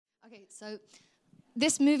Okay, so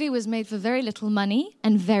this movie was made for very little money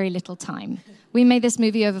and very little time. We made this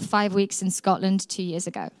movie over 5 weeks in Scotland 2 years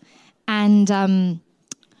ago. And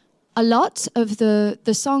a lot of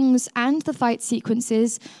the songs and the fight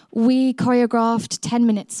sequences we choreographed 10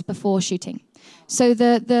 minutes before shooting. So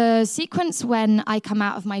the sequence when I come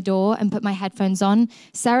out of my door and put my headphones on,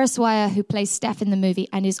 Sarah Swire, who plays Steph in the movie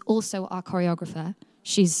and is also our choreographer,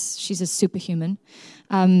 she's a superhuman.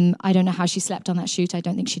 I don't know how she slept on that shoot. I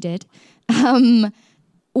don't think she did.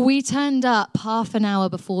 We turned up half an hour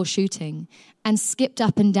before shooting and skipped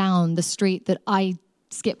up and down the street that I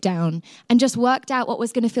skipped down and just worked out what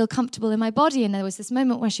was going to feel comfortable in my body. And there was this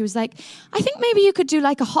moment where she was like, I think maybe you could do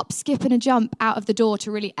like a hop, skip, and a jump out of the door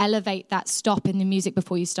to really elevate that stop in the music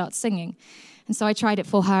before you start singing. And so I tried it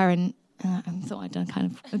for her and I thought I'd done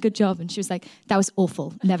kind of a good job. And she was like, that was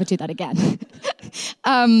awful. Never do that again.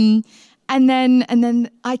 And then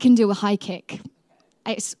I can do a high kick.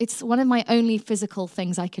 It's one of my only physical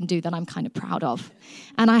things I can do that I'm kind of proud of.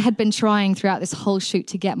 And I had been trying throughout this whole shoot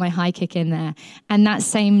to get my high kick in there. And that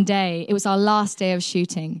same day, it was our last day of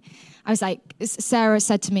shooting, I was like, Sarah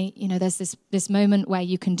said to me, you know, there's this moment where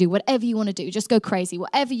you can do whatever you want to do. Just go crazy.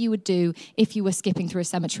 Whatever you would do if you were skipping through a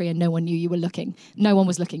cemetery and no one knew you were looking. No one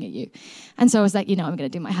was looking at you. And so I was like, you know, I'm going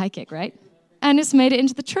to do my high kick, right? And it's made it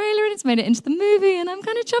into the trailer and it's made it into the movie and I'm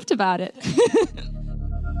kind of chuffed about it.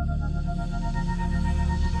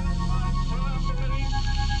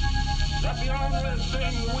 That the only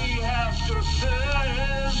thing we have to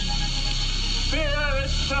fear is fear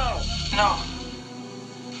itself. No.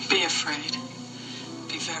 Be afraid.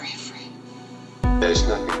 Be very afraid. There's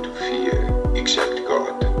nothing to fear except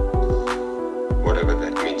God. Whatever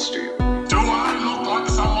that means to you. Do I look like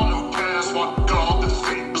someone who cares what God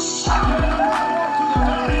thinks? Why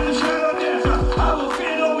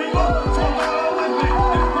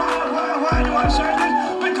do I say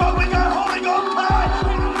this? Because we got Holy Ghost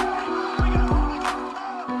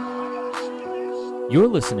power! You're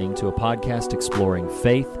listening to a podcast exploring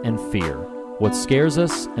faith and fear, what scares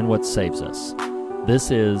us and what saves us.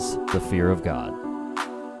 This is The Fear of God.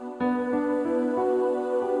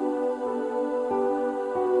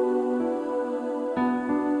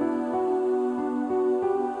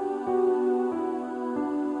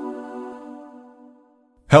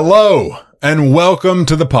 Hello, and welcome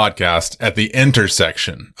to the podcast at the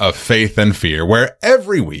intersection of faith and fear, where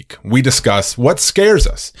every week we discuss what scares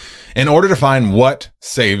us in order to find what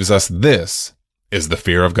saves us. This is the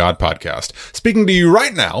Fear of God podcast. Speaking to you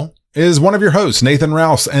right now is one of your hosts, Nathan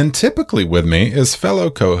Rouse, and typically with me is fellow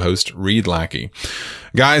co-host Reed Lackey.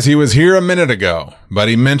 Guys, he was here a minute ago, but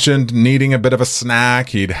he mentioned needing a bit of a snack.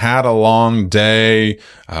 He'd had a long day,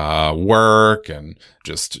 work and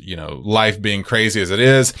just, you know, life being crazy as it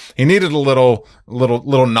is. He needed a little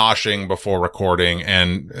noshing before recording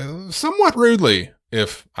and somewhat rudely,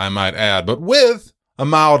 if I might add, but with a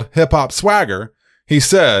mild hip hop swagger, he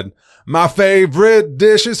said, "My favorite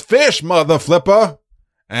dish is fish, mother flipper."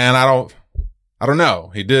 And I don't know.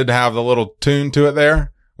 He did have the little tune to it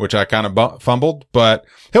there, which I kind of fumbled, but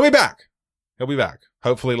he'll be back. He'll be back.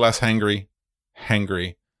 Hopefully less hangry,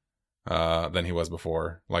 than he was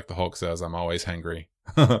before. Like the Hulk says, I'm always hangry.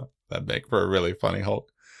 That'd make for a really funny Hulk.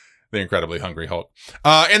 The incredibly hungry Hulk.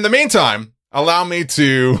 In the meantime, allow me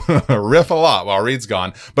to riff a lot while Reed's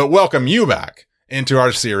gone, but welcome you back into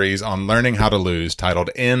our series on learning how to lose, titled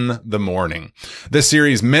In the Morning. This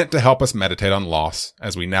series meant to help us meditate on loss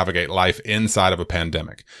as we navigate life inside of a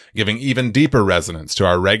pandemic, giving even deeper resonance to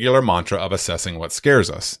our regular mantra of assessing what scares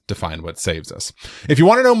us to find what saves us. If you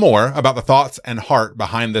want to know more about the thoughts and heart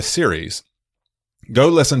behind this series, go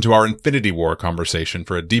listen to our Infinity War conversation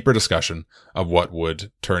for a deeper discussion of what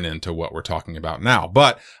would turn into what we're talking about now.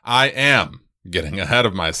 But I am getting ahead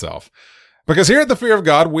of myself, because here at the Fear of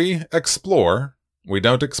God, we explore. We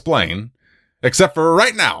don't explain, except for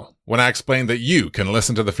right now, when I explain that you can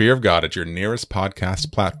listen to The Fear of God at your nearest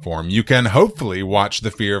podcast platform. You can hopefully watch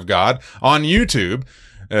The Fear of God on YouTube,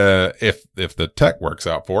 if the tech works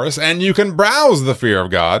out for us, and you can browse The Fear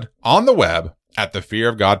of God on the web at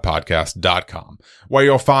thefearofgodpodcast.com, where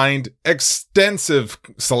you'll find extensive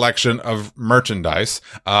selection of merchandise,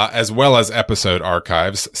 as well as episode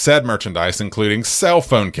archives. Said merchandise including cell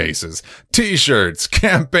phone cases, t-shirts,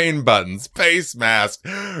 campaign buttons, face masks.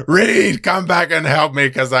 Reed, come back and help me,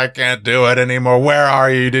 because I can't do it anymore. Where are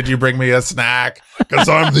you? Did you bring me a snack? Because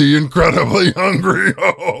I'm the incredibly hungry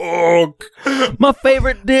Hulk. My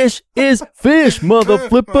favorite dish is fish, mother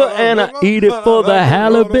flipper, and I eat it for the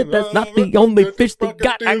halibut. That's not the only fish they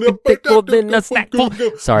got. I can take more than a snack full.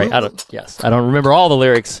 Sorry, I don't remember all the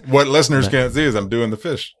lyrics. What listeners can't see is I'm doing the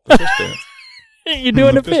fish dance. You're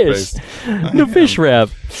doing the fish. The fish rap.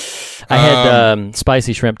 I had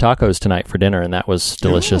spicy shrimp tacos tonight for dinner, and that was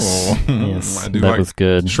delicious. Ooh. Yes, I do that like was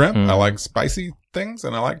good. shrimp. I like spicy things,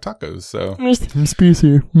 and I like tacos. So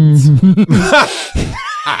Spicy.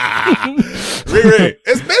 Riri,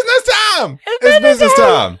 it's business time. It's business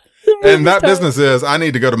time. And that business is I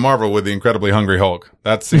need to go to Marvel with the Incredibly Hungry Hulk.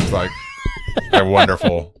 That seems like a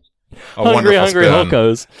wonderful Hungry spin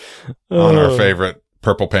Hulkos. on our favorite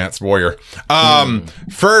purple pants warrior.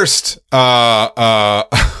 First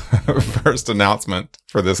announcement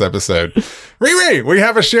for this episode. Riri, we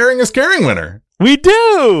have a Sharing is Caring winner. We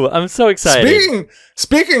do. I'm so excited.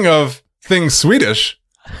 Speaking of things Swedish,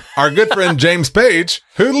 our good friend James Page,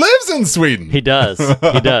 who lives in Sweden. He does.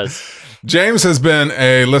 He does. James has been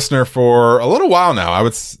a listener for a little while now. I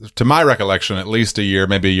would, to my recollection, at least a year,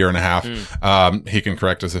 maybe a year and a half. He can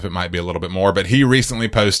correct us if it might be a little bit more, but he recently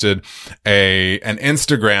posted an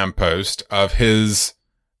Instagram post of his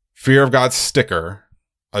Fear of God sticker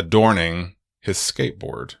adorning his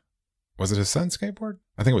skateboard. Was it his son's skateboard?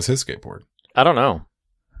 I think it was his skateboard. I don't know.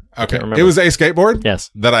 Okay. It was a skateboard.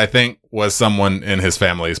 Yes. That I think was someone in his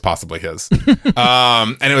family's, possibly his.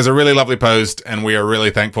 And it was a really lovely post, and we are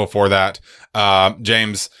really thankful for that.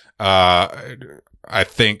 James, I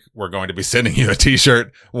think we're going to be sending you a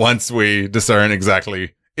t-shirt once we discern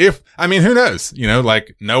exactly who knows?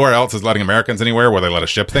 Like nowhere else is letting Americans anywhere where they let us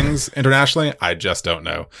ship things internationally. I just don't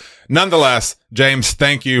know. Nonetheless, James,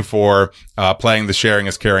 thank you for playing the Sharing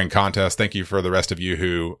is Caring contest. Thank you for the rest of you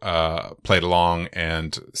who played along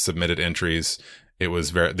and submitted entries. It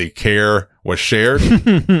was the care was shared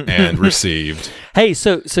and received. Hey,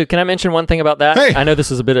 so can I mention one thing about that? Hey. I know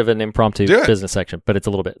this is a bit of an impromptu business section, but it's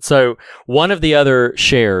a little bit. So one of the other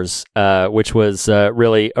shares, which was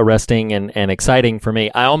really arresting and exciting for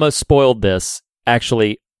me, I almost spoiled this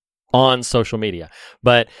actually on social media,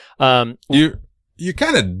 but you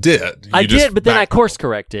kind of did. I did, but then I course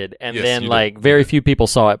corrected, and then very few people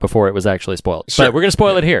saw it before it was actually spoiled. Sure. But we're gonna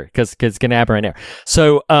spoil it here because it's gonna happen right now.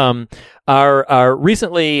 So our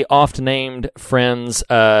recently oft named friends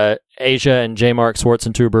Asia and J. Mark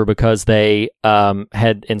Schwarzentuber, because they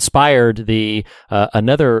had inspired the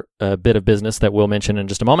another bit of business that we'll mention in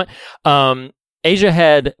just a moment. Asia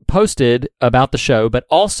had posted about the show, but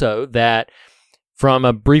also that from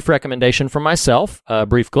a brief recommendation from myself, a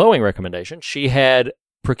brief glowing recommendation, she had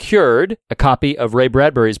procured a copy of Ray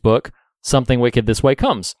Bradbury's book, Something Wicked This Way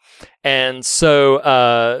Comes. And so,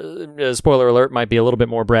 spoiler alert, might be a little bit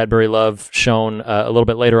more Bradbury love shown a little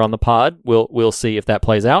bit later on the pod. We'll see if that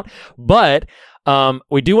plays out. But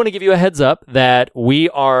we do want to give you a heads up that we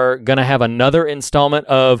are going to have another installment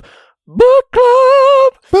of Book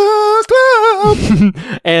Club! Book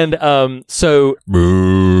Club! And so...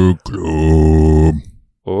 Book Club.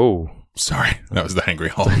 Oh. Sorry, that was the Hangry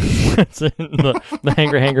Hulk. the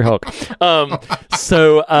Hangry Hulk.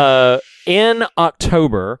 So in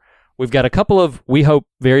October, we've got a couple of, we hope,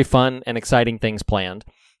 very fun and exciting things planned.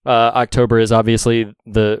 October is obviously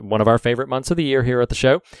one of our favorite months of the year here at the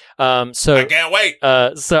show. So I can't wait.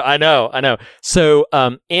 So I know. So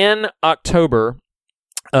in October,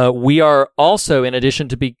 we are also, in addition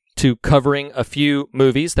to covering a few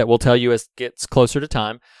movies that we'll tell you as it gets closer to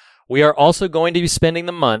time, we are also going to be spending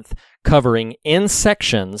the month covering in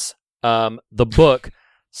sections the book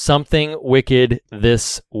Something Wicked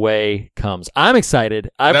This Way Comes. I'm excited.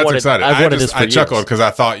 I've wanted this for years. I chuckled because I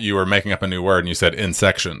thought you were making up a new word and you said in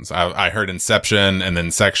sections. I heard inception and then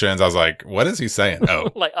sections. I was like, what is he saying?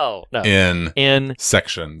 Oh. No. In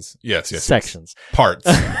sections. Yes. Sections. Yes. Parts.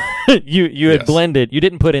 You had blended. You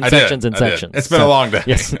didn't put in sections and sections. It's been a long day.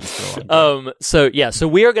 Yes. So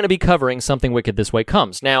we are going to be covering Something Wicked This Way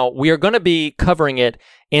Comes. Now, we are going to be covering it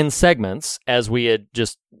in segments, as we had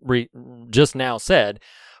just now said.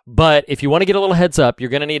 But if you want to get a little heads up, you're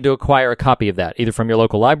going to need to acquire a copy of that, either from your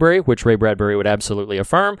local library, which Ray Bradbury would absolutely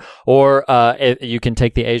affirm, or you can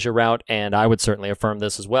take the Asia route, and I would certainly affirm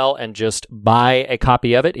this as well, and just buy a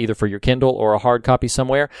copy of it, either for your Kindle or a hard copy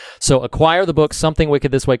somewhere. So acquire the book Something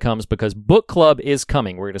Wicked This Way Comes, because Book Club is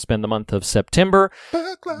coming. We're going to spend the month of September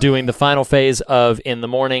doing the final phase of In the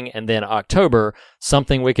Morning, and then October,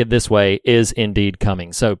 Something Wicked This Way is indeed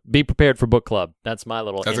coming. So be prepared for Book Club. That's my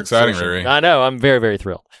little That's insertion. Exciting, Riri. I know. I'm very, very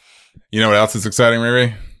thrilled. You know what else is exciting,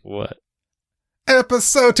 Riri? What?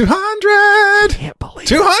 Episode 200! Can't believe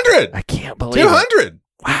 200! I can't believe 200!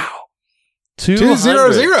 Wow.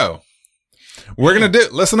 200. We're going to do,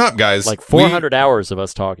 listen up, guys. Like 400 hours of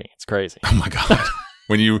us talking. It's crazy. Oh my God.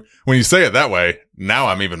 When you say it that way, now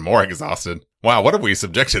I'm even more exhausted. Wow, what have we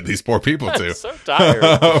subjected these poor people to? I'm so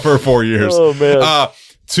tired. For 4 years. Oh, man.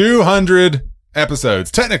 200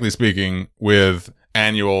 episodes, technically speaking, with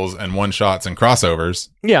annuals and one-shots and crossovers.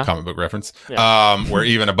 Yeah. Comic book reference. Yeah. We're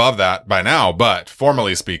even above that by now, but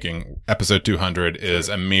formally speaking, episode 200 is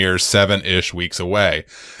a mere 7-ish weeks away.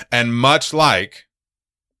 And much like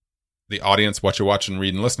the audience, what you're watching,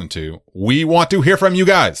 reading, and listening to, we want to hear from you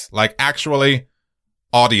guys, like actually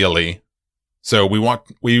audially. So we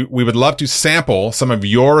would love to sample some of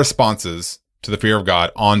your responses to the fear of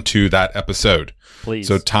God onto that episode. Please.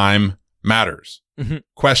 So time matters.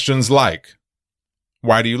 Questions like,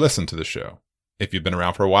 why do you listen to the show? If you've been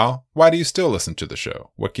around for a while, why do you still listen to the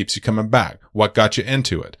show? What keeps you coming back? What got you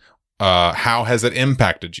into it? How has it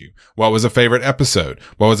impacted you? What was a favorite episode?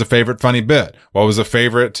 What was a favorite funny bit? What was a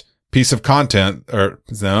favorite piece of content? Or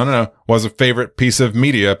what was a favorite piece of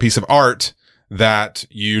media, piece of art that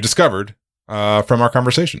you discovered from our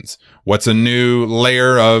conversations? What's a new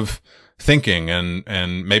layer of thinking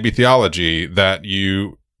and maybe theology that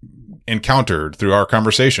you encountered through our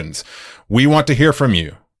conversations? We want to hear from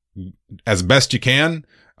you as best you can.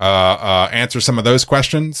 Answer some of those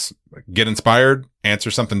questions, get inspired,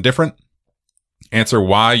 answer something different, answer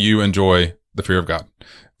why you enjoy the fear of God.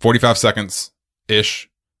 45 seconds ish,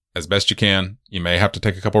 as best you can. You may have to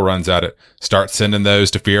take a couple runs at it. Start sending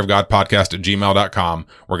those to fearofgodpodcast@gmail.com.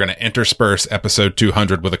 We're going to intersperse episode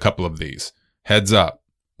 200 with a couple of these. Heads up.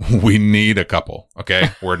 We need a couple. Okay.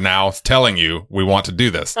 We're now telling you we want to do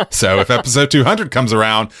this. So if episode 200 comes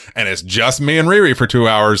around and it's just me and Riri for 2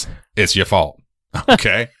 hours, it's your fault.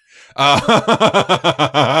 Okay.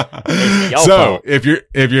 So if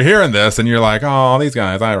you're hearing this and you're like, oh, these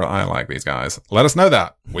guys, I like these guys, let us know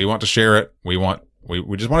that. We want to share it. We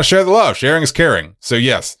just want to share the love. Sharing is caring. So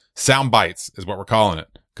yes, sound bites is what we're calling it.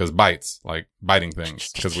 Cause bites, like biting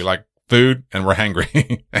things, cause we like food and we're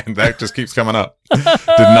hangry. And that just keeps coming up. Did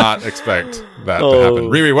not expect that to happen.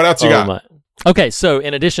 Riri, what else you got? Okay, so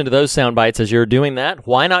in addition to those sound bites, as you're doing that,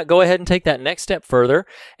 why not go ahead and take that next step further?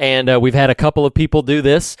 And we've had a couple of people do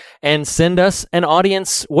this and send us an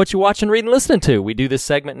audience what you watch and read and listen to. We do this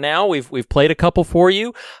segment now. We've played a couple for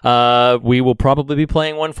you. We will probably be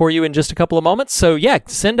playing one for you in just a couple of moments. So yeah,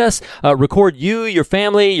 send us, record you, your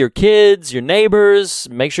family, your kids, your neighbors.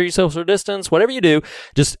 Make sure you social distance. Whatever you do,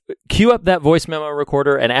 just cue up that voice memo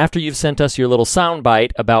recorder. And after you've sent us your little sound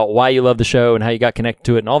bite about why you love the show and how you got connected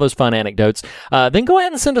to it and all those fun anecdotes, then go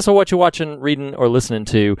ahead and send us a what you're watching, reading, or listening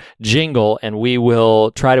to jingle, and we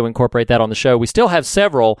will try to incorporate that on the show. We still have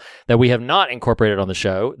several that we have not incorporated on the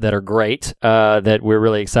show that are great, that we're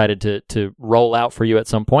really excited to roll out for you at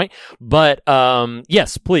some point. But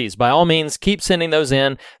yes, please, by all means, keep sending those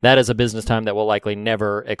in. That is a business time that will likely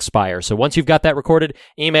never expire. So once you've got that recorded,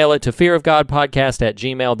 email it to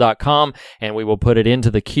fearofgodpodcast@gmail.com, and we will put it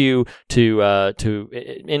into the queue to have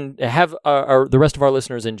the rest of our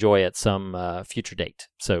listeners enjoy at some future date.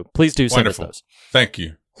 So please do send us those. Thank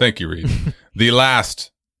you, Reed. The last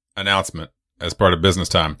announcement as part of business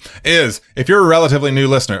time is, if you're a relatively new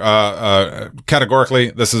listener, categorically,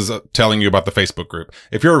 this is telling you about the Facebook group.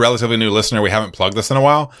 If you're a relatively new listener, we haven't plugged this in a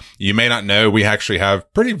while. You may not know we actually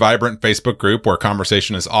have pretty vibrant Facebook group where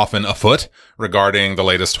conversation is often afoot regarding the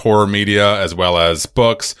latest horror media as well as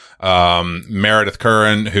books. Meredith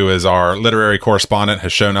Curran, who is our literary correspondent,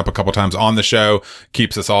 has shown up a couple times on the show,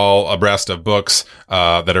 keeps us all abreast of books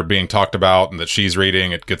that are being talked about and that she's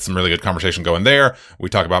reading. It gets some really good conversation going there. We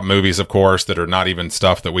talk about movies, of course, that are not even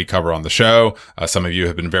stuff that we cover on the show. Some of you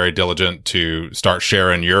have been very diligent to start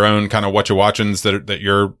sharing your own kind of what you're watchings that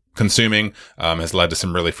you're consuming, has led to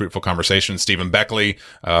some really fruitful conversations. Stephen Beckley,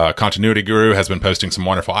 continuity guru, has been posting some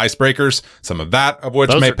wonderful icebreakers, some of which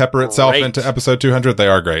Those may are pepper itself great. into episode 200. They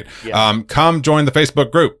are great. Yeah. Come join the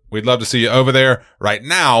Facebook group. We'd love to see you over there. Right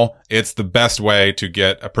now, it's the best way to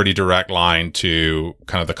get a pretty direct line to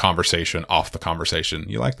kind of the conversation off the conversation.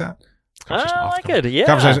 You like that? I like it. Yeah.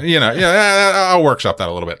 Conversation, I'll workshop that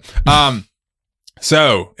a little bit.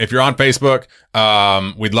 So if you're on Facebook,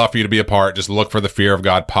 we'd love for you to be a part. Just look for the Fear of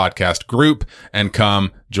God podcast group and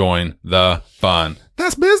come join the fun.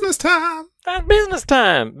 That's business time. That's business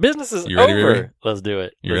time. Business is You ready, over. Riri? Let's do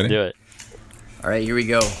it. You Let's ready? do it. All right, here we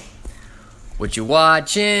go. What you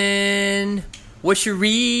watching? What you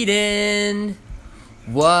reading?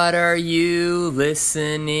 What are you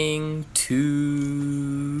listening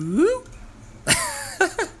to?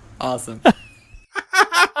 Awesome.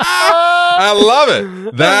 I love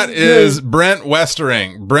it. That is Brent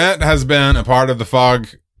Westering. Brent has been a part of the Fog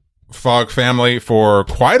family for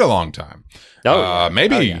quite a long time.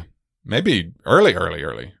 Maybe early. It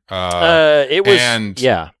was, and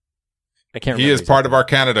yeah. I can't remember. he is part of our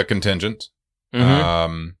Canada contingent.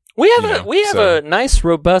 Mhm. We have a nice,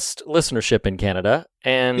 robust listenership in Canada,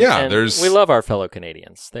 and Yeah, and there's- we love our fellow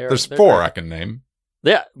Canadians. There's they're 4 great. I can name.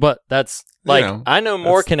 Yeah, but that's like, I know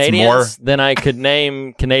more Canadians than I could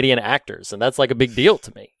name Canadian actors, and that's like a big deal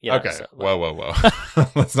to me. You know, okay. So, Whoa.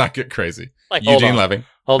 Let's not get crazy. Like, Eugene Levy.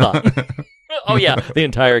 Hold on. Oh, yeah. The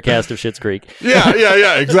entire cast of Schitt's Creek.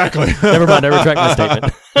 Yeah, exactly. Never mind. I retract my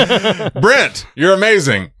statement. Brent, you're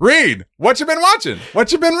amazing. Reed, what you been watching?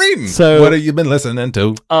 What you been reading? So, what have you been listening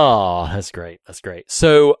to? Oh, that's great. That's great.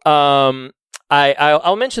 So,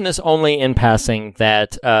 I'll mention this only in passing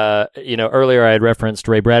that, earlier I had referenced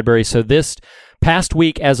Ray Bradbury. So this past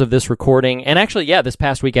week as of this recording, and actually, this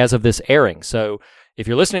past week as of this airing. So if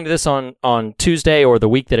you're listening to this on Tuesday or the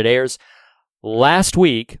week that it airs, last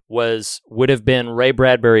week would have been Ray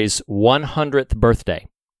Bradbury's 100th birthday.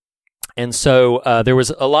 And so there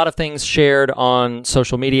was a lot of things shared on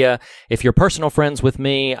social media. If you're personal friends with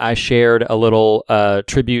me, I shared a little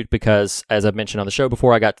tribute because, as I've mentioned on the show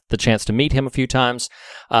before, I got the chance to meet him a few times,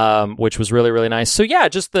 which was really, really nice. So yeah,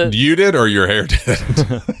 just You did or your hair did?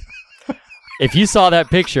 If you saw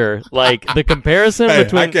that picture, like the comparison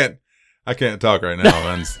between... I can't talk right now.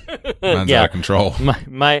 Mine's out of control.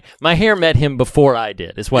 My hair met him before I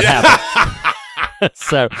did, is what happened.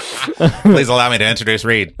 So, please allow me to introduce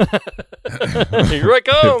Reed. Here I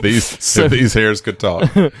come. If these hairs could talk.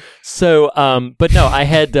 So, but no, I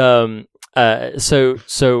had so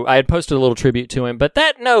I had posted a little tribute to him. But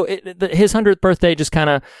his 100th birthday just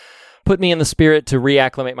kind of put me in the spirit to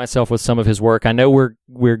reacclimate myself with some of his work. I know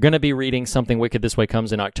we're going to be reading Something Wicked This Way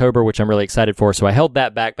Comes in October, which I'm really excited for. So I held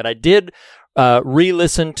that back, but I did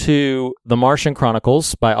re-listen to The Martian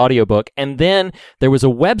Chronicles by audiobook, and then there was a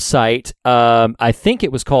website, I think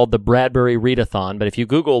it was called the Bradbury Readathon, but if you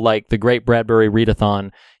Google like the Great Bradbury Readathon,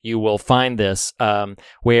 you will find this,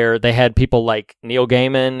 where they had people like Neil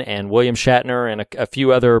Gaiman and William Shatner and a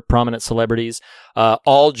few other prominent celebrities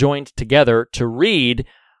all joined together to read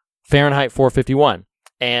Fahrenheit 451.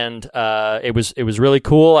 And it was really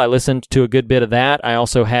cool. I listened to a good bit of that. I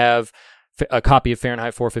also have a copy of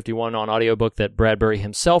Fahrenheit 451 on audiobook that Bradbury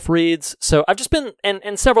himself reads. So I've just been,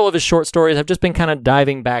 and several of his short stories, I've just been kind of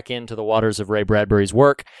diving back into the waters of Ray Bradbury's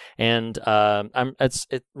work, and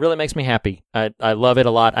it really makes me happy. I love it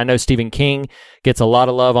a lot. I know Stephen King gets a lot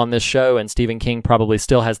of love on this show, and Stephen King probably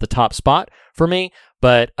still has the top spot for me,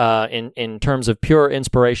 but in terms of pure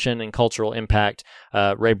inspiration and cultural impact,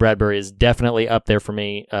 Ray Bradbury is definitely up there for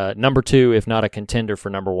me. Number 2, if not a contender for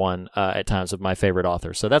number 1 at times of my favorite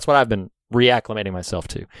authors. So that's what I've been reacclimating myself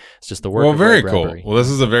to. It's just the work of Ray Bradbury. Well, this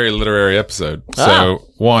is a very literary episode. So,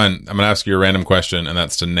 one, I'm going to ask you a random question, and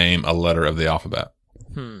that's to name a letter of the alphabet.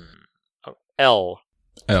 L.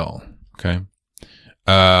 L. Okay.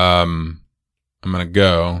 I'm going to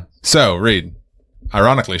go. So, Reed,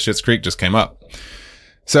 ironically, Schitt's Creek just came up.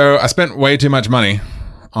 So, I spent way too much money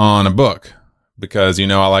on a book because,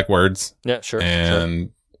 I like words. Yeah, sure.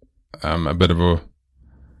 And I'm a bit of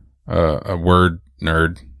a word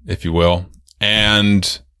nerd, if you will.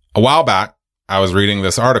 And a while back, I was reading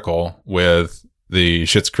this article with the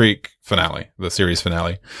Schitt's Creek finale, the series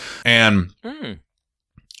finale. And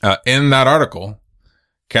in that article,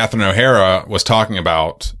 Catherine O'Hara was talking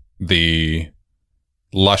about the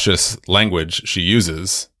luscious language she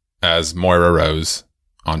uses as Moira Rose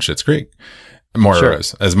on Schitt's Creek. Moira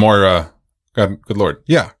Rose. As Moira... God, good Lord.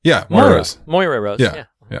 Yeah. Moira Rose. Moira Rose. Yeah.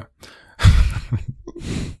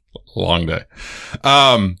 Long day.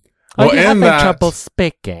 Are you having trouble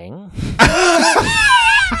speaking?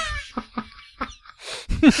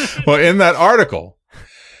 Well, in that article,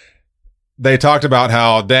 they talked about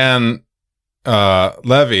how Dan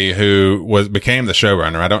Levy, who became the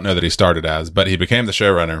showrunner, I don't know that he started as, but he became the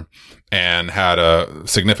showrunner and had a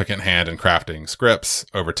significant hand in crafting scripts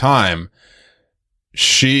over time.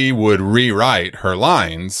 She would rewrite her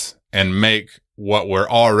lines and make what were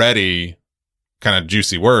already kind of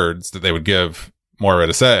juicy words that they would give Moira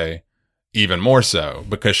to say even more so,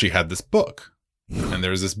 because she had this book. And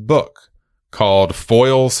there's this book called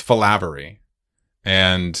Foyle's Philavery.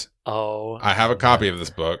 And I have a copy of this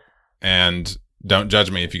book, and don't judge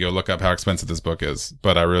me if you go look up how expensive this book is.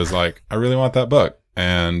 But I was like, I really want that book.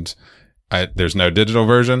 And there's no digital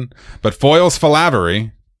version. But Foyle's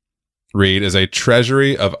Philavery, Reed, is a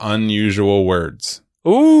treasury of unusual words.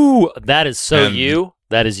 Ooh, that is you.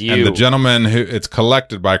 That is you. And the gentleman it's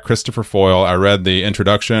collected by Christopher Foyle. I read the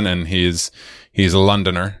introduction, and he's a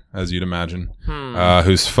Londoner, as you'd imagine,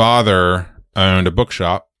 whose father owned a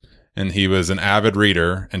bookshop, and he was an avid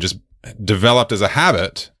reader and just developed as a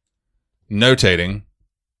habit notating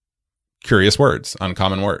curious words,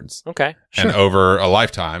 uncommon words. Okay. Sure. And over a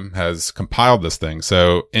lifetime has compiled this thing.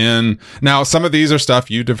 So now some of these are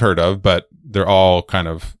stuff you'd have heard of, but they're all kind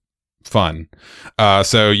of fun.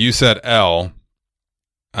 So you said L.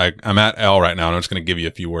 I'm at L right now, and I'm just going to give you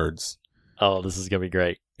a few words. Oh, this is going to be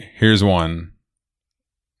great. Here's one.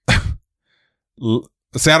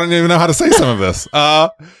 See, I don't even know how to say some of this.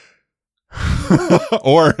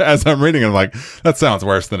 Or as I'm reading it, I'm like, that sounds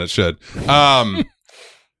worse than it should.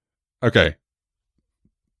 Okay.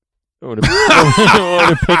 I want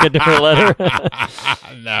to pick a different letter.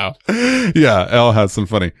 No. Yeah, L has some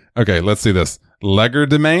funny. Okay, let's see this.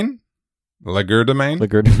 Legerdemain. Legerdemain.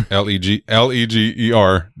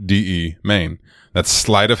 Main. That's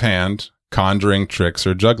sleight of hand, conjuring, tricks,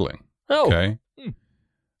 or juggling. Oh. Okay.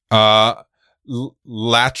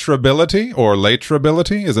 Latrability or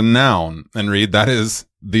latrability is a noun, and read that is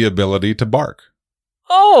the ability to bark.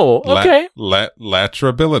 Oh, okay.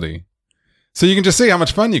 Latrability. So you can just see how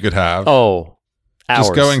much fun you could have. Oh, hours.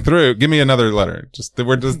 Just going through. Give me another letter. This is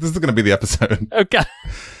going to be the episode. Okay.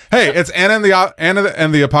 Hey, it's Anna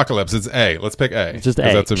and the Apocalypse. It's A. Let's pick A. Just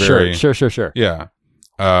A. That's a very Sure. Yeah.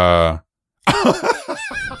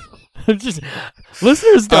 Just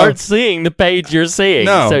listeners start seeing the page you're seeing.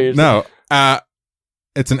 No.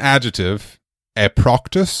 It's an adjective.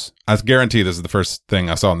 Aproctus. I guarantee this is the first thing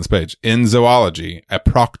I saw on this page. In zoology,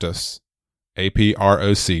 aproctus,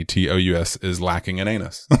 APROCTOUS, is lacking an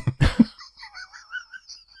anus.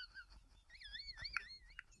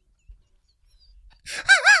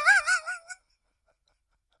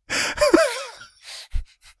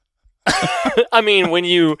 I mean, when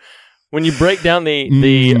you break down the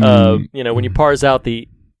when you parse out the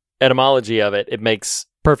etymology of it, it makes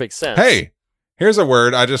perfect sense. Hey, here's a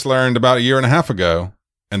word I just learned about a year and a half ago,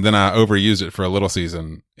 and then I overused it for a little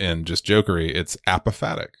season in just jokery. It's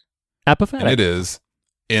apophatic. Apophatic. And it is,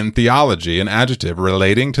 in theology, an adjective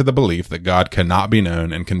relating to the belief that God cannot be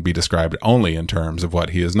known and can be described only in terms of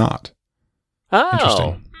what he is not. Oh.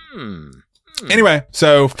 Interesting. Anyway,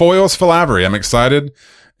 so Foyle's Philavery. I'm excited.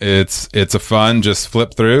 It's a fun, just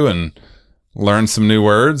flip through and learn some new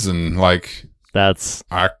words, and like that's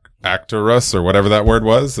actorus or whatever that word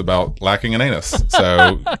was about lacking an anus.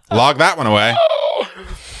 So log that one away.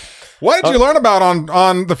 What did you learn about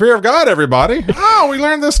on the fear of God, everybody? Oh, we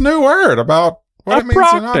learned this new word about what it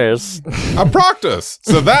means. Aproctus.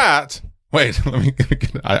 So that. Wait, let me.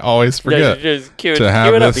 I always forget just cue to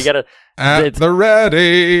have it this up. You gotta, at the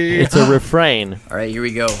ready. It's a refrain. All right, here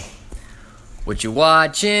we go. What you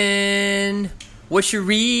watching? What you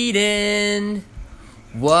reading?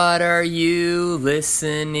 What are you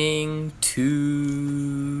listening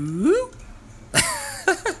to?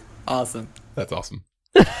 Awesome. That's awesome.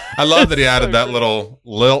 I love that he added that little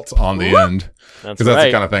lilt on the end. That's Because right. that's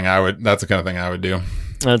the kind of thing I would. That's the kind of thing I would do.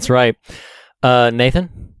 That's right.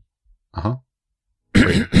 Nathan? Uh-huh.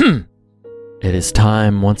 It is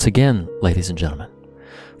time once again, ladies and gentlemen,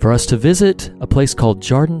 for us to visit a place called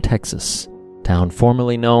Jordan, Texas, town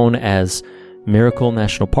formerly known as Miracle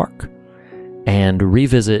National Park, and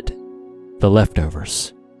revisit The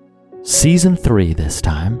Leftovers. Season 3 this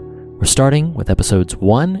time. We're starting with episodes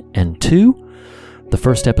 1 and 2. The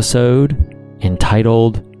first episode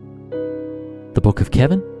entitled The Book of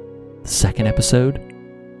Kevin. The second episode,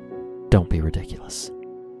 Don't Be Ridiculous.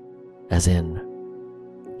 As in,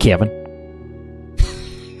 Kevin.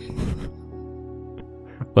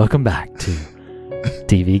 Welcome back to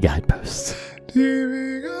TV Guideposts.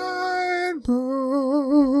 TV Guideposts,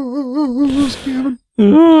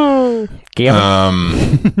 Kevin.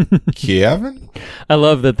 Kevin. Kevin? I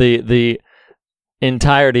love that the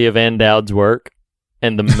entirety of Ann Dowd's work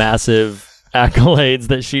and the massive accolades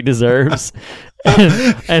that she deserves,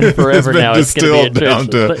 and forever now it's going to be a down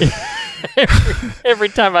to every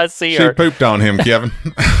time I see she her, pooped on him, Kevin.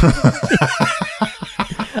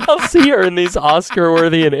 I'll see her in these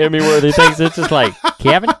Oscar-worthy and Emmy-worthy things. It's just like,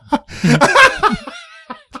 Kevin?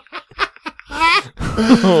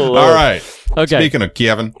 Oh, All right. Okay. Speaking of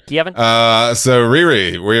Kevin. Kevin? So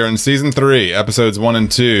Riri, we're in season 3, episodes 1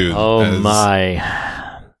 and 2. Oh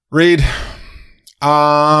my. Reed,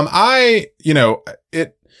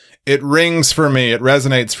 it rings for me, it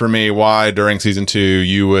resonates for me why during season 2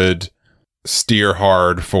 you would steer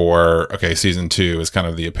hard for, okay, season 2 is kind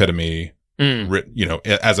of the epitome,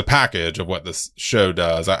 as a package of what this show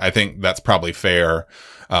does. I think that's probably fair.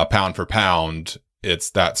 Pound for pound, it's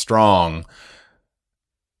that strong.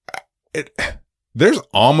 There's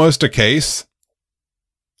almost a case,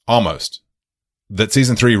 that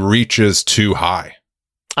season 3 reaches too high.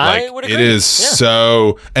 I would agree. It is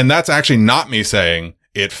so, and that's actually not me saying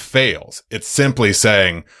it fails. It's simply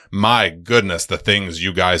saying, my goodness, the things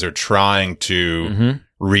you guys are trying to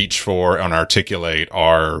reach for and articulate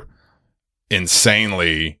are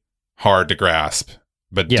insanely hard to grasp,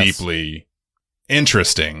 but deeply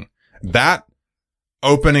interesting. That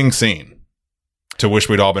opening scene, to Wish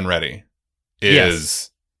We'd All Been Ready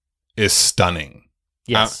is stunning.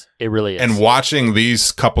 Yes, it really is. And watching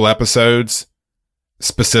these couple episodes,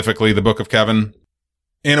 specifically the Book of Kevin,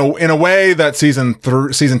 in a way that season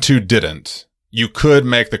 2 didn't, you could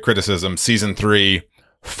make the criticism season 3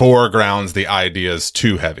 foregrounds the ideas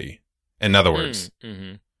too heavy. In other words,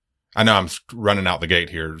 I know I'm running out the gate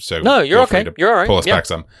here, so no, you're okay. You're all right. Pull us back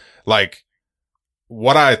some. Like,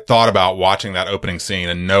 what I thought about watching that opening scene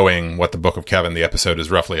and knowing what the Book of Kevin, the episode, is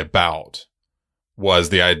roughly about, was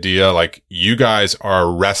the idea, like, you guys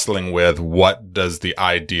are wrestling with what does the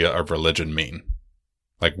idea of religion mean?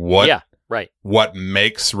 Like, what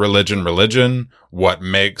makes religion religion? What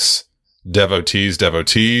makes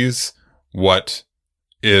devotees? What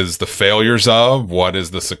is the failures of? What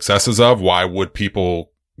is the successes of? Why would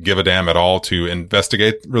people give a damn at all to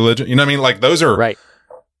investigate religion? You know what I mean? Like, those are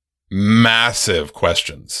massive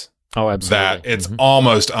questions. Oh, absolutely. That it's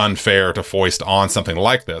almost unfair to foist on something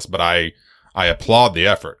like this, but I applaud the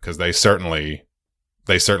effort, because they certainly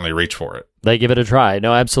reach for it. They give it a try.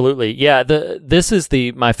 No, absolutely. Yeah, this is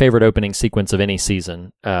my favorite opening sequence of any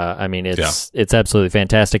season. I mean, it's absolutely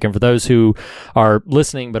fantastic. And for those who are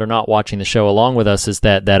listening but are not watching the show along with us, is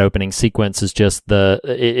that opening sequence is just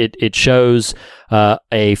it shows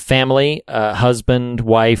a family, husband,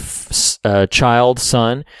 wife, child,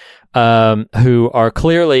 son, who are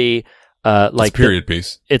clearly like it's a period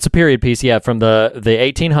piece. It's a period piece, yeah, from the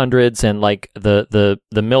 1800s, and like the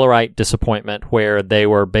Millerite disappointment, where they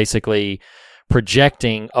were basically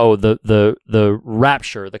projecting, the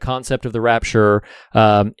rapture, the concept of the rapture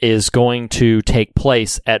is going to take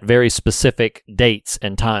place at very specific dates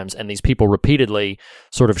and times, and these people repeatedly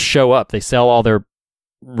sort of show up. They sell all their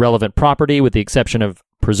relevant property, with the exception of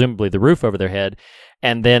presumably the roof over their head,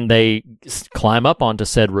 and then they climb up onto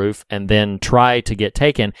said roof and then try to get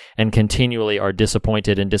taken, and continually are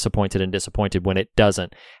disappointed when it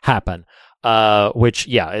doesn't happen. Which,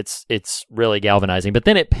 yeah, it's really galvanizing. But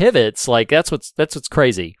then it pivots, like that's what's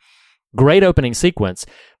crazy. Great opening sequence,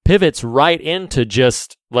 pivots right into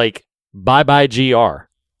just like bye GR,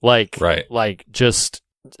 like just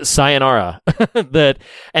sayonara.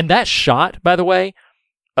 that shot, by the way,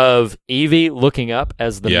 of Evie looking up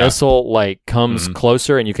as the missile like comes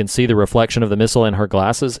closer, and you can see the reflection of the missile in her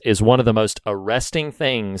glasses, is one of the most arresting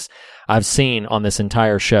things I've seen on this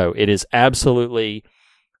entire show. It is absolutely,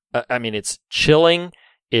 I mean, it's chilling.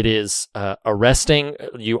 It is arresting.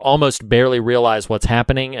 You almost barely realize what's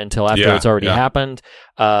happening until after it's already happened.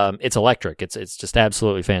 It's electric. It's just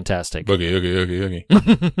absolutely fantastic. Boogie, oogie, oogie.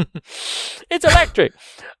 It's electric.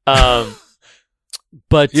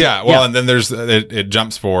 But and then there's it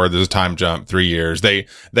jumps forward. There's a time jump, 3 years.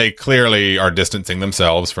 They clearly are distancing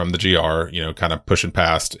themselves from the GR, you know, kind of pushing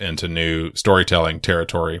past into new storytelling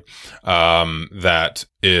territory. That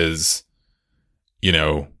is, you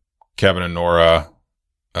know, Kevin and Nora,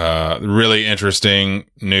 really interesting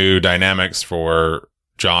new dynamics for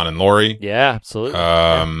John and Lori. Yeah, absolutely.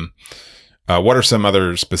 What are some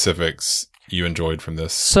other specifics you enjoyed from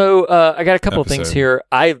this? So I got a couple of things here.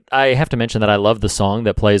 I have to mention that I love the song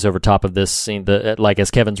that plays over top of this scene, like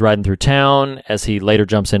as Kevin's riding through town, as he later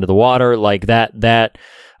jumps into the water, like that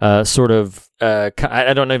sort of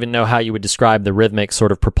I don't even know how you would describe the rhythmic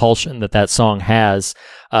sort of propulsion that song has,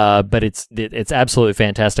 but it's absolutely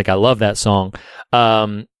fantastic. I love that song.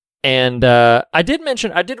 And I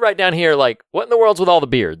did write down here, like, what in the world's with all the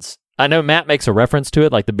beards? I know Matt makes a reference to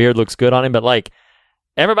it, like the beard looks good on him, but like,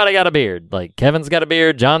 everybody got a beard. Like, Kevin's got a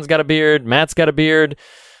beard, John's got a beard, Matt's got a beard.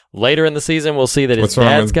 Later in the season, we'll see that his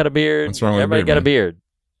dad's got a beard. What's wrong with everybody got a beard.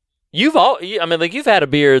 You've had a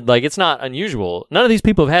beard. Like, it's not unusual. None of these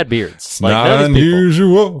people have had beards. It's like, not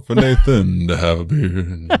unusual for Nathan to have a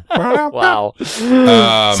beard. Wow.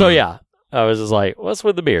 So yeah, I was just like, what's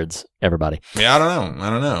with the beards, everybody? Yeah, I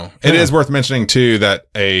don't know. It is worth mentioning too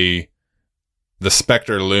that the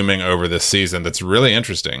specter looming over this season that's really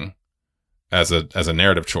interesting as a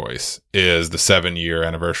narrative choice is the 7-year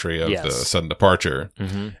anniversary of the sudden departure.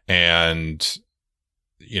 And,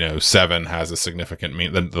 you know, 7 has a significant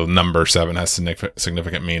meaning. The number 7 has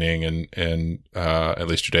significant meaning in at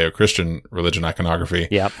least Judeo-Christian religion iconography,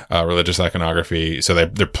 religious iconography. So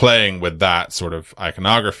they're playing with that sort of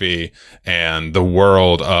iconography, and the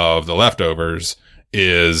world of The Leftovers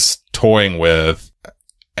is toying with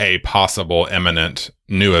a possible imminent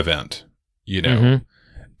new event, you know.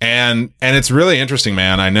 And it's really interesting,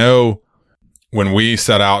 man. I know when we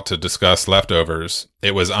set out to discuss Leftovers,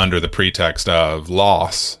 it was under the pretext of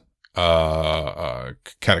loss,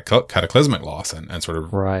 cataclysmic loss, and sort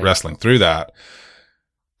of wrestling through that.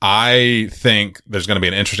 I think there's going to be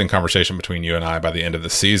an interesting conversation between you and I by the end of the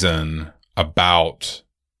season about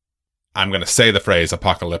I'm going to say the phrase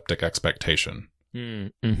apocalyptic expectation.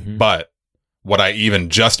 Mm-hmm. But what I even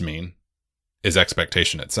just mean is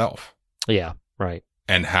expectation itself. Yeah, right.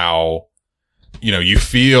 And how, you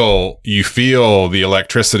feel the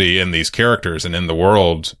electricity in these characters and in the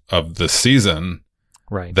world of the season,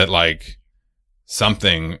 right? That like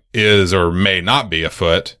something is or may not be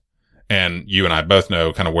afoot. And you and I both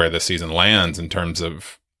know kind of where this season lands in terms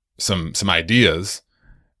of some ideas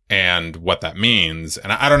and what that means.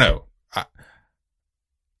 And I don't know.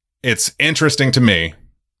 It's interesting to me.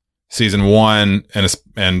 Season 1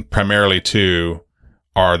 and primarily 2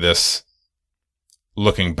 are this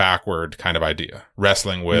looking backward kind of idea,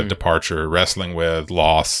 wrestling with departure, wrestling with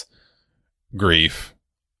loss, grief,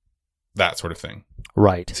 that sort of thing.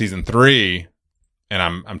 Right. Season 3,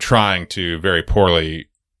 and I'm trying to very poorly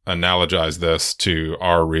analogize this to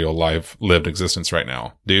our real life lived existence right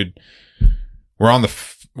now, dude. We're on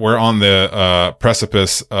the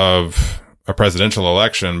precipice of a presidential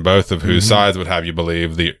election, both of whose sides would have you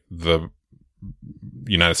believe the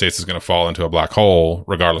United States is going to fall into a black hole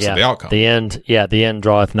regardless of the outcome. The end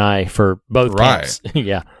draweth nigh for both camps.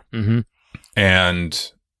 Yeah. Mm-hmm.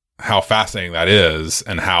 And how fascinating that is,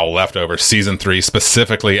 and how Leftover season 3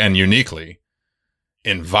 specifically and uniquely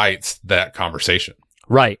invites that conversation.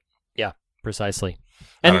 Right. Yeah, precisely.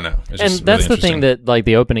 And, I don't know. It's and just that's really the thing that like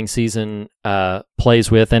the opening season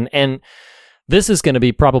plays with. And this is going to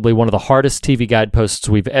be probably one of the hardest TV guideposts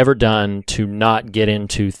we've ever done to not get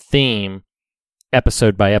into theme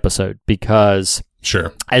episode by episode, because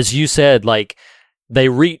sure, as you said, like they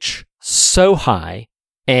reach so high,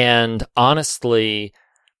 and honestly,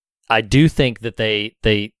 I do think that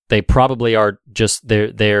they probably are just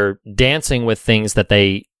they're dancing with things that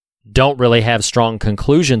they don't really have strong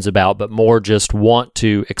conclusions about, but more just want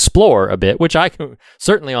to explore a bit, which I can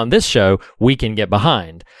certainly on this show we can get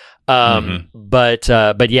behind. But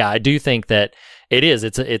yeah, I do think that it is.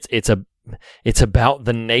 It's about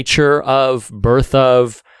the nature of birth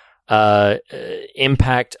of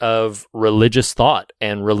impact of religious thought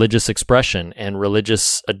and religious expression and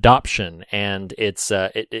religious adoption, and it's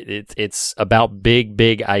about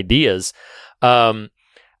big ideas.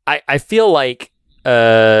 I feel like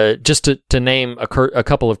just to name a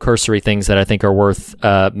couple of cursory things that I think are worth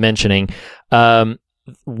mentioning.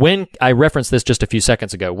 When I referenced this just a few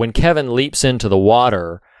seconds ago, when Kevin leaps into the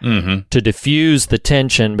water to diffuse the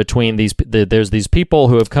tension between there's these people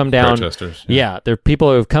who have come down. Protesters. Yeah, there are people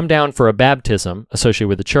who have come down for a baptism associated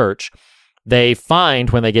with the church. They find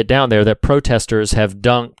when they get down there that protesters have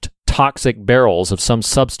dunked toxic barrels of some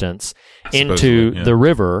substance into the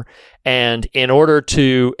river. And in order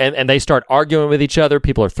to, and they start arguing with each other,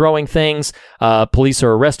 people are throwing things, police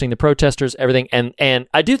are arresting the protesters, everything. And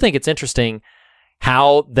I do think it's interesting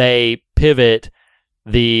how they pivot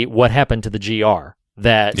what happened to the GR.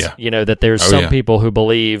 That that there's some people who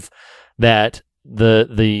believe that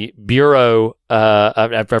the Bureau,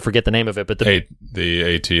 I forget the name of it, but the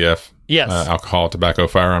ATF, yes, alcohol, tobacco,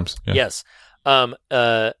 firearms, yes,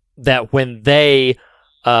 that when they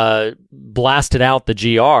blasted out the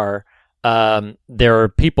GR, there are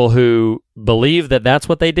people who believe that that's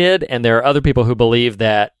what they did, and there are other people who believe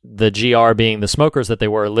that the GR, being the smokers that they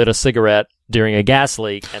were, lit a cigarette during a gas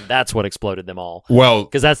leak, and that's what exploded them all. Well,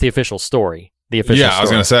 because that's the official story. I was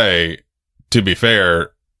going to say, to be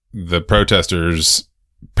fair, the protesters'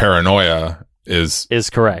 paranoia is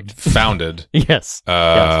correct, founded. Yes.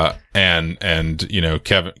 And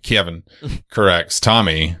Kevin corrects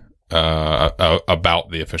Tommy about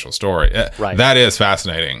the official story. Right. That is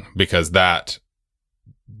fascinating, because the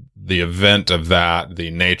event of that,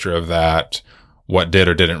 the nature of that, what did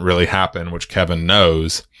or didn't really happen, which Kevin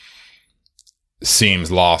knows, seems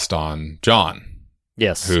lost on John.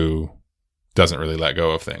 Yes. Who doesn't really let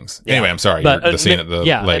go of things. Yeah. Anyway, I'm sorry. But, the scene at the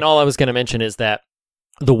lake. And all I was going to mention is that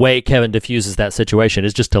the way Kevin diffuses that situation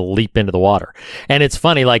is just to leap into the water. And it's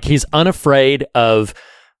funny, like he's unafraid of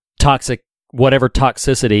whatever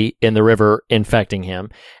toxicity in the river infecting him.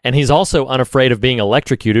 And he's also unafraid of being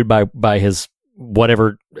electrocuted by his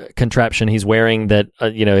whatever contraption he's wearing, that,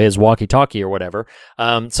 his walkie-talkie or whatever.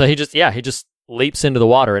 So he just leaps into the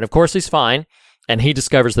water. And of course he's fine. And he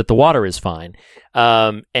discovers that the water is fine.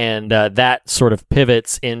 And that sort of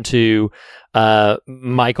pivots into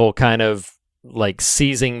Michael kind of like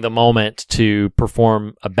seizing the moment to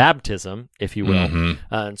perform a baptism, if you will,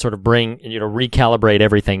 and sort of recalibrate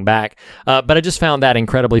everything back. But I just found that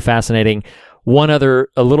incredibly fascinating. One other,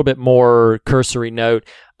 a little bit more cursory note.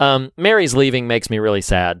 Mary's leaving makes me really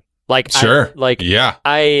sad. Sure.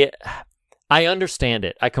 I understand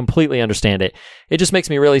it. I completely understand it. It just makes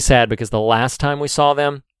me really sad because the last time we saw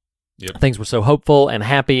them, Yep. Things were so hopeful and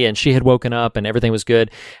happy, and she had woken up and everything was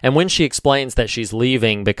good. And when she explains that she's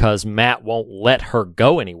leaving because Matt won't let her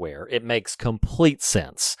go anywhere, it makes complete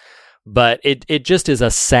sense. But it just is a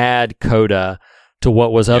sad coda to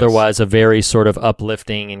what was otherwise a very sort of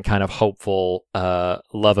uplifting and kind of hopeful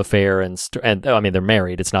love affair. And I mean, they're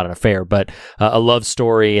married. It's not an affair, but a love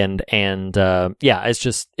story. And yeah, it's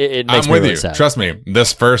just, it makes me really sad. Trust me,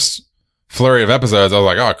 this first flurry of episodes, I was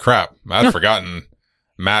like, oh, crap. I'd forgotten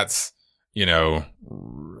Matt's zealotry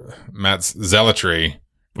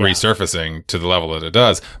resurfacing to the level that it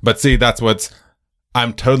does. But see,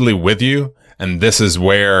 I'm totally with you. And this is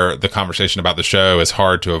where the conversation about the show is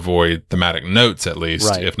hard to avoid thematic notes, at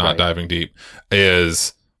least, if not diving deep,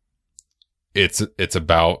 is it's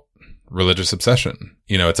about religious obsession.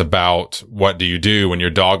 It's about what do you do when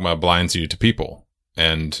your dogma blinds you to people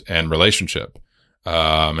and relationship.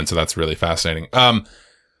 And so that's really fascinating.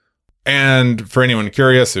 And for anyone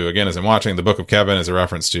curious who, again, isn't watching, the Book of Kevin is a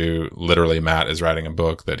reference to literally Matt is writing a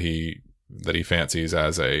book that he fancies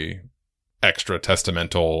as a extra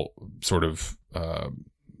testamental sort of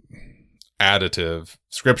additive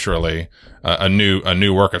scripturally, a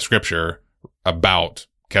new work of scripture about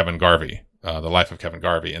Kevin Garvey, the life of Kevin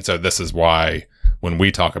Garvey. And so this is why when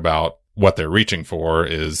we talk about what they're reaching for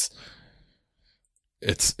is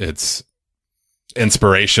it's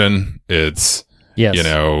inspiration. It's,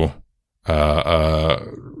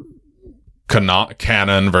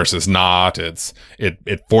 canon versus not.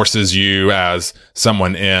 It forces you as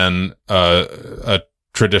someone in a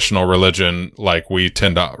traditional religion like we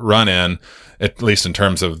tend to run in, at least in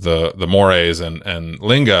terms of the mores and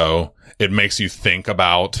lingo. It makes you think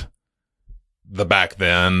about the back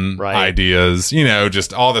then ideas,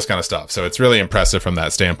 just all this kind of stuff. So it's really impressive from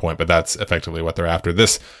that standpoint, but that's effectively what they're after.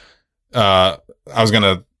 This, I was going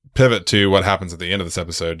to pivot to what happens at the end of this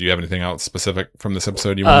episode. Do you have anything else specific from this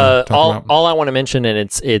episode you want to talk about? All I want to mention, and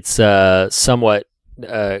it's somewhat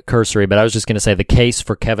cursory, but I was just going to say the case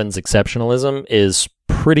for Kevin's exceptionalism is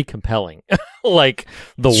pretty compelling. Like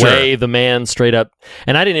the way the man straight up,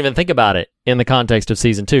 and I didn't even think about it in the context of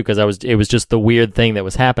season 2 because it was just the weird thing that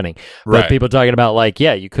was happening. But people talking about like,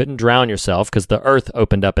 you couldn't drown yourself because the earth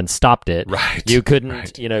opened up and stopped it. Right. You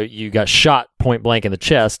couldn't, you got shot point blank in the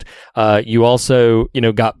chest. You also,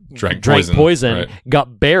 drank poison,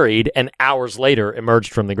 got buried, and hours later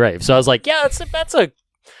emerged from the grave. So I was like, that's a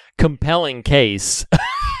compelling case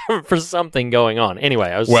for something going on. Anyway,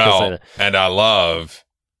 I was just going to say that. And I love,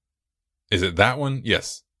 is it that one?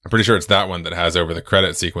 Yes. I'm pretty sure it's that one that has over the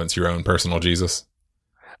credit sequence your own personal Jesus.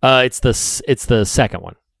 It's the second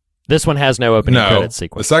one. This one has no opening credit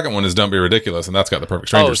sequence. The second one is Don't Be Ridiculous, and that's got the Perfect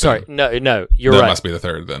Strangers. Oh, sorry. No, you're right. That must be the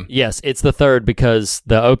third then. Yes, it's the third because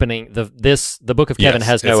the opening, the Book of Kevin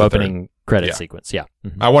has no opening credit sequence. Yeah.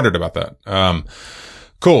 Mm-hmm. I wondered about that.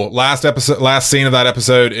 Cool. Last scene of that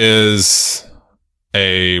episode is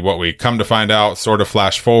what we come to find out, sort of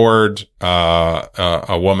flash forward,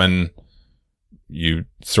 a woman you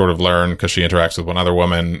sort of learn because she interacts with one other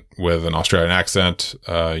woman with an Australian accent.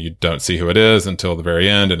 You don't see who it is until the very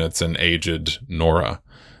end, and it's an aged Nora.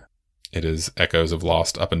 It is echoes of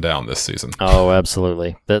Lost up and down this season. Oh,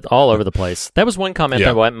 absolutely. That all over the place. That was one comment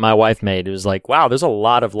that my wife made. It was like, wow, there's a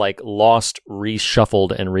lot of like Lost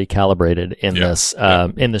reshuffled and recalibrated in this,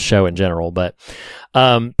 in the show in general. But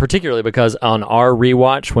particularly because on our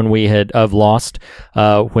rewatch when we had of Lost,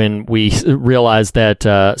 when we realized that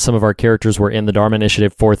some of our characters were in the Dharma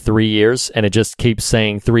Initiative for 3 years, and it just keeps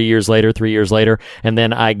saying 3 years later, 3 years later, and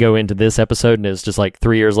then I go into this episode and it's just like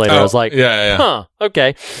 3 years later. I was like, huh,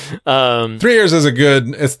 okay. 3 years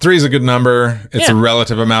is three is a good number. It's a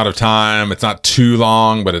relative amount of time. It's not too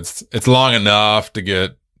long, but it's long enough to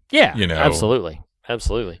get absolutely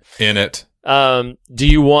in it. Do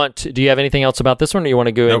you have anything else about this one, or you want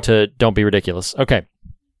to go into Don't Be Ridiculous? Okay.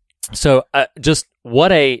 So,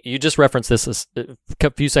 you just referenced this a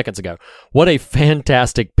few seconds ago. What a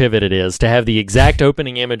fantastic pivot it is to have the exact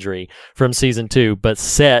opening imagery from season 2, but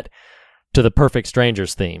set to the Perfect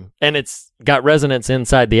Strangers theme. And it's got resonance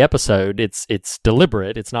inside the episode. It's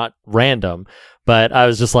deliberate. It's not random, but I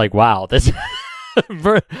was just like, wow, this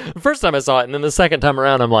first time I saw it. And then the second time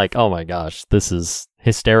around, I'm like, oh my gosh, this is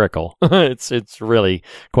hysterical. It's really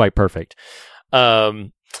quite perfect. My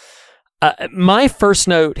first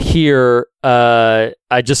note here, at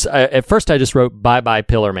first I just wrote bye bye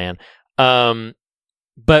Pillar Man.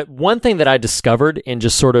 But one thing that I discovered in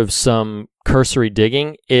just sort of some cursory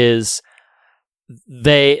digging is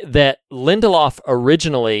that Lindelof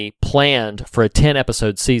originally planned for a 10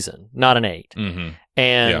 episode season, not an 8. Mm-hmm.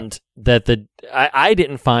 and that I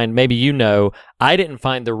didn't find, maybe I didn't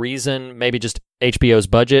find the reason, maybe just HBO's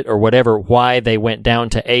budget or whatever, why they went down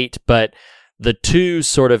to 8, but the 2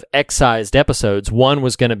 sort of excised episodes, one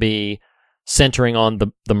was going to be centering on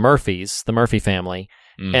the Murphys, the Murphy family,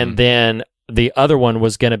 and then the other one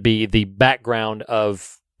was going to be the background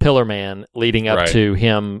of Pillar Man leading up to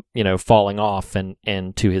him, falling off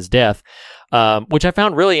and to his death, which I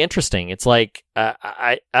found really interesting. It's like,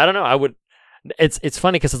 I don't know, it's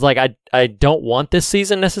funny because it's like, I don't want this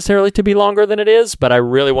season necessarily to be longer than it is, but I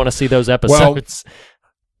really want to see those episodes. Well,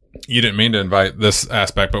 you didn't mean to invite this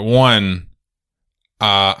aspect, but one,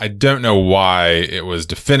 I don't know why it was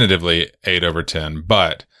definitively 8/10,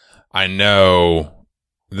 but I know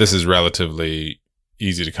this is relatively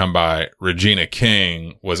easy to come by. Regina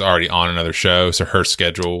King was already on another show, so her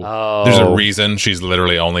schedule, there's a reason she's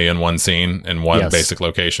literally only in one scene in one basic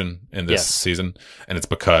location in this season, and it's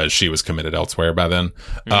because she was committed elsewhere by then.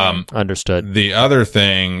 Understood. The other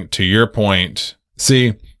thing, to your point,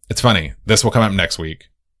 see, it's funny, this will come up next week,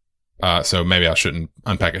 so maybe I shouldn't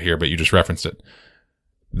unpack it here, but you just referenced it.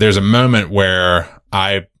 There's a moment where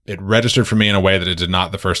it registered for me in a way that it did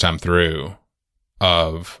not the first time through,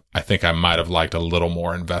 of, I think I might have liked a little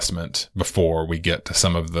more investment before we get to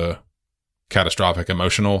some of the catastrophic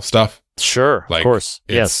emotional stuff. Sure, of course.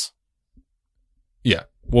 Yes. Yeah,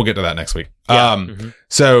 we'll get to that next week. Yeah.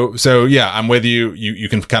 So yeah, I'm with you. You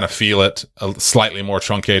can kind of feel it slightly more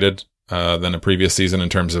truncated than a previous season in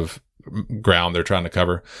terms of ground they're trying to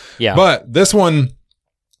cover. Yeah. But this one,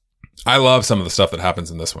 I love some of the stuff that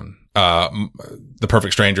happens in this one. The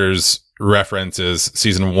Perfect Strangers reference is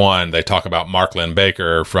season 1. They talk about Mark Lynn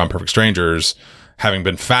Baker from Perfect Strangers having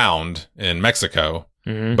been found in Mexico,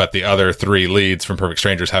 but the other 3 leads from Perfect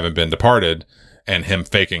Strangers haven't been departed, and him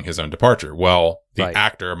faking his own departure. Well, the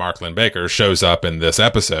actor Mark Lynn Baker shows up in this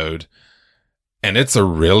episode, and it's a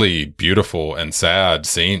really beautiful and sad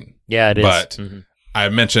scene. Yeah, it is. But I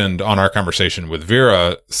mentioned on our conversation with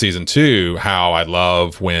Vera, season 2, how I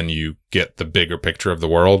love when you get the bigger picture of the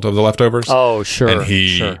world of The Leftovers. Oh, sure. And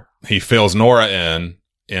he fills Nora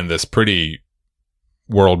in this pretty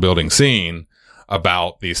world-building scene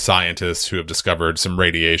about these scientists who have discovered some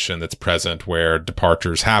radiation that's present where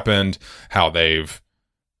departures happened, how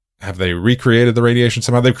have they recreated the radiation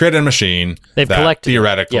somehow? They've created a machine that collected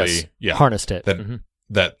theoretically, harnessed it.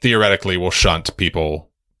 That theoretically will shunt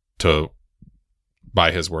people to,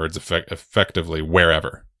 by his words, effectively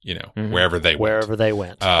wherever, wherever they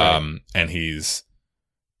went. And he's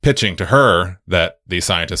pitching to her that these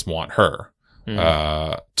scientists want her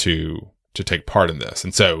to take part in this.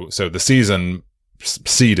 And so the season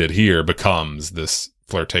seeded here becomes this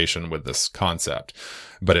flirtation with this concept,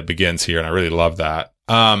 but it begins here, and I really love that.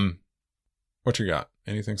 What you got?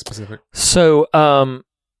 Anything specific? So, on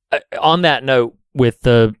that note, with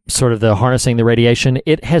the sort of the harnessing the radiation,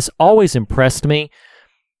 it has always impressed me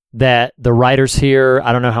that the writers here,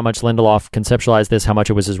 I don't know how much Lindelof conceptualized this, how much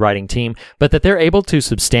it was his writing team, but that they're able to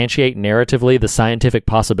substantiate narratively the scientific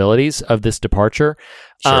possibilities of this departure.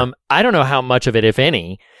 Sure. I don't know how much of it, if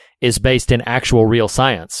any, is based in actual real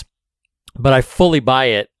science, but I fully buy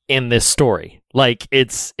it in this story. Like,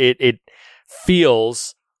 it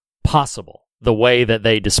feels possible the way that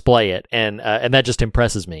they display it, and that just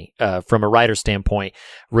impresses me from a writer's standpoint,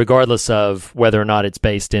 regardless of whether or not it's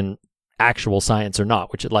based in actual science or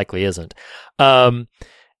not, which it likely isn't. And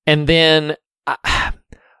then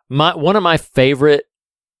one of my favorite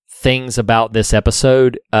things about this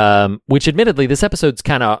episode, which admittedly this episode's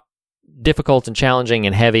kind of difficult and challenging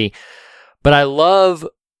and heavy, but I love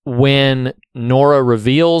when Nora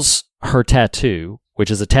reveals her tattoo,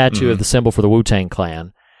 which is a tattoo of the symbol for the Wu-Tang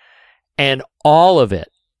Clan, and all of it,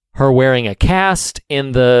 her wearing a cast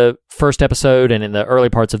in the first episode and in the early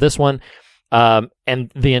parts of this one,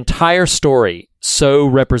 and the entire story, so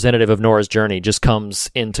representative of Nora's journey, just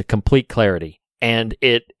comes into complete clarity. And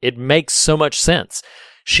it makes so much sense.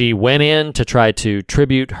 She went in to try to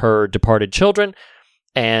tribute her departed children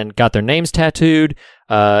and got their names tattooed.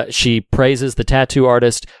 She praises the tattoo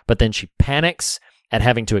artist, but then she panics at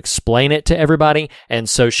having to explain it to everybody. And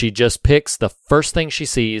so she just picks the first thing she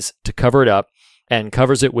sees to cover it up and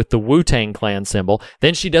covers it with the Wu-Tang Clan symbol.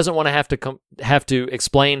 Then she doesn't want to have to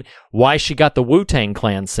explain why she got the Wu-Tang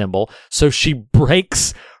Clan symbol, so she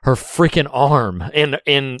breaks her freaking arm in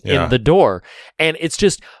the door. And it's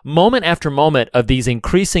just moment after moment of these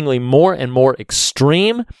increasingly more and more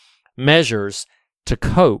extreme measures to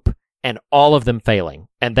cope, and all of them failing.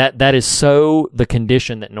 And that is so the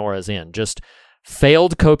condition that Nora's in. Just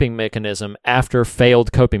failed coping mechanism after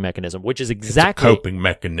failed coping mechanism, which is exactly it's a coping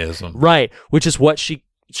mechanism, right? Which is what she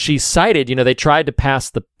she cited, they tried to pass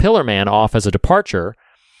the Pillar Man off as a departure,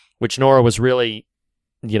 which Nora was really,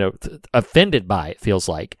 offended by, it feels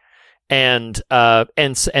like. And that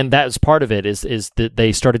was part of it is that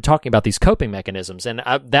they started talking about these coping mechanisms. And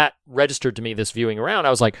that registered to me this viewing around. I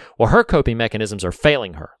was like, well, her coping mechanisms are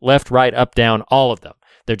failing her. Left, right, up, down, all of them.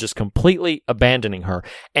 They're just completely abandoning her.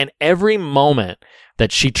 And every moment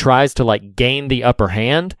that she tries to gain the upper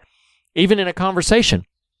hand, even in a conversation,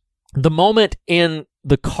 the moment in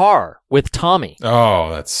the car with Tommy.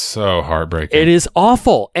 Oh, that's so heartbreaking. It is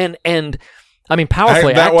awful. And I mean,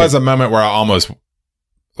 powerfully that acted. was a moment where I almost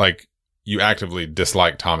you actively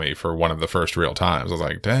disliked Tommy for one of the first real times. I was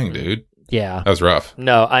like, dang, dude. Yeah. That was rough.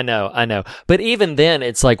 No, I know. But even then,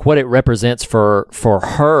 it's like what it represents for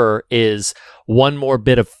her is one more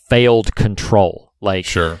bit of failed control.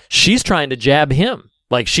 Sure. She's trying to jab him.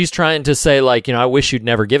 She's trying to say, I wish you'd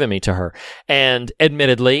never given me to her. And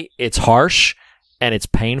admittedly, it's harsh and it's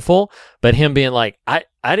painful, but him being like, I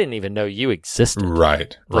didn't even know you existed.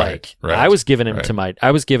 Right. I was giving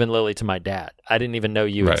Lily to my dad. I didn't even know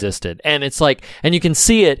you existed. And it's and you can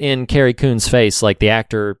see it in Carrie Coon's face. The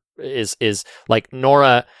actor is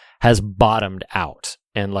Nora has bottomed out,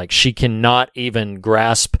 and she cannot even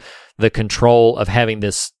grasp the control of having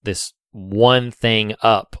this one thing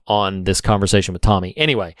up on this conversation with Tommy.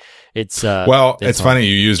 Anyway, it's it's funny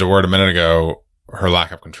you used a word a minute ago, her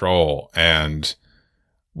lack of control, and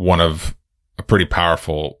one of a pretty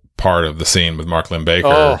powerful part of the scene with Mark Lynn-Baker.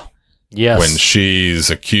 Oh, yes. When she's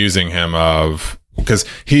accusing him of, because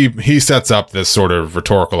he sets up this sort of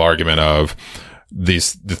rhetorical argument of the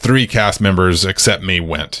three cast members except me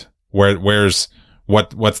went. What's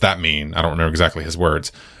that mean? I don't remember exactly his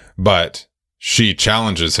words, but she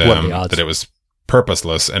challenges him that it was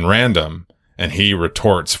purposeless and random, and he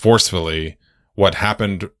retorts forcefully, what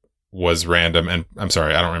happened was random. And I'm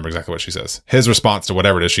sorry, I don't remember exactly what she says. His response to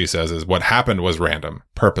whatever it is she says is, what happened was random,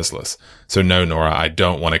 purposeless. So no, Nora, I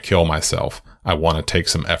don't want to kill myself. I want to take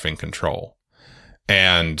some effing control.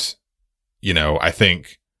 And, I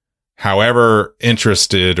think however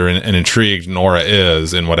interested or and intrigued Nora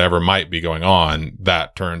is in whatever might be going on,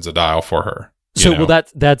 that turns a dial for her. Well,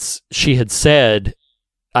 that's, she had said,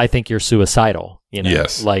 I think you're suicidal.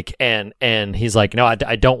 Yes. And he's like, no, I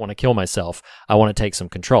don't want to kill myself. I want to take some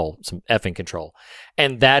control, some effing control.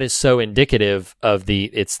 And that is so indicative of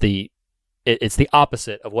it's the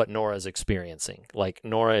opposite of what Nora's experiencing.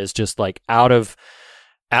 Nora is just out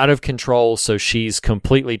of control. So she's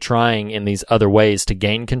completely trying in these other ways to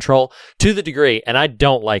gain control to the degree. And I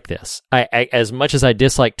don't like this. I as much as I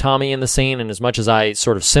dislike Tommy in the scene, and as much as I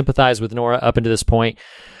sort of sympathize with Nora up until this point,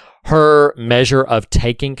 her measure of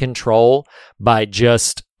taking control by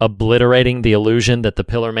just obliterating the illusion that the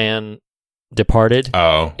Pillar Man departed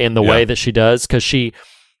in the way that she does, because she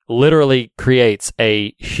literally creates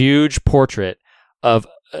a huge portrait of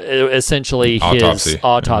essentially his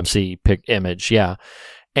autopsy image,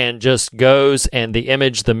 and just goes, and the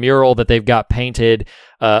image, the mural that they've got painted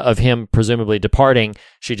of him presumably departing,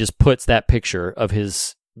 she just puts that picture of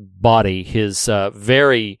his body, his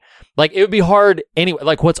very, it would be hard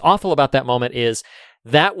anyway. What's awful about that moment is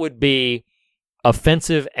that would be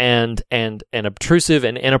offensive and obtrusive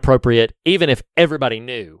and inappropriate, even if everybody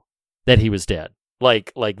knew that he was dead.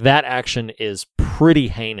 That action is pretty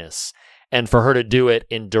heinous, and for her to do it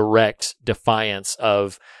in direct defiance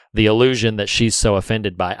of the illusion that she's so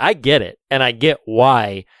offended by, I get it, and I get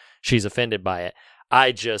why she's offended by it.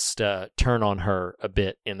 I just turn on her a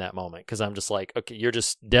bit in that moment, because I'm just like, okay, you're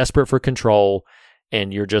just desperate for control,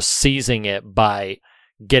 and you're just seizing it by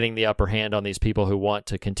getting the upper hand on these people who want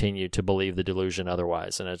to continue to believe the delusion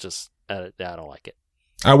otherwise. And it's just, I don't like it.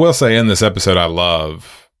 I will say in this episode, I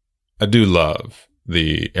do love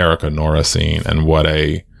the Erica Nora scene, and what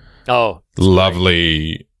a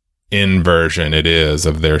lovely inversion it is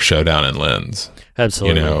of their showdown in Lens.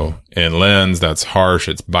 Absolutely. In Lens, that's harsh,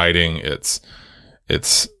 it's biting, it's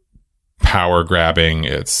power grabbing,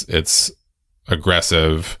 it's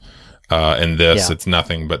aggressive. In this, it's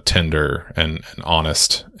nothing but tender and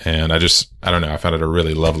honest. And I don't know, I found it a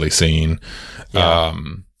really lovely scene.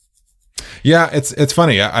 It's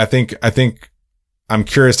funny. I think I'm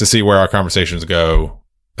curious to see where our conversations go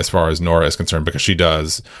as far as Nora is concerned,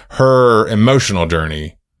 because her emotional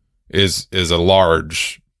journey is a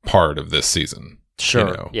large part of this season.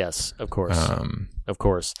 Sure. Yes, of course. Of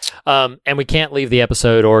course. And we can't leave the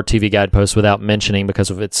episode or TV guidepost without mentioning, because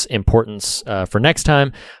of its importance for next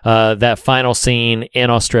time, that final scene in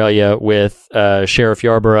Australia with Sheriff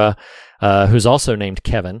Yarborough, who's also named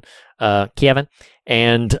Kevin.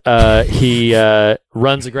 And he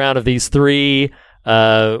runs aground of these three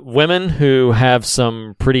women who have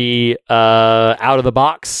some pretty out of the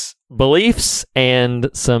box beliefs and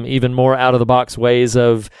some even more out of the box ways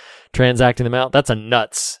of transacting them out. That's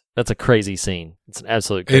a crazy scene. It's an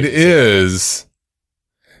absolute crazy scene. is.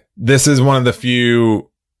 This is one of the few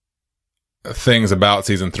things about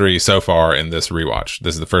season 3 so far in this rewatch.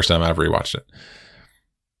 This is the first time I've rewatched it.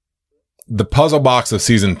 The puzzle box of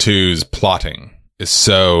season 2's plotting is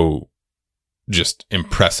so just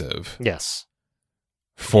impressive. Yes.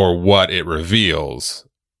 For what it reveals,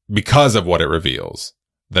 because of what it reveals,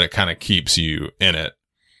 that it kind of keeps you in it.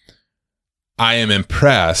 I am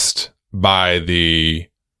impressed by the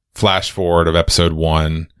flash forward of episode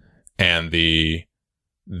 1 and the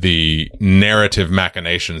narrative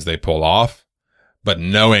machinations they pull off, but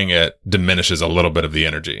knowing it diminishes a little bit of the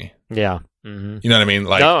energy. Yeah. Mm-hmm. You know what I mean?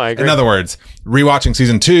 Like, no, I agree. In other words, rewatching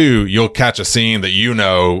season 2, you'll catch a scene that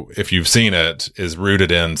if you've seen it, is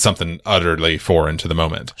rooted in something utterly foreign to the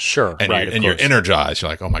moment. Sure. And, right, you're energized. You're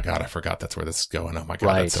like, oh my God, I forgot that's where this is going. Oh my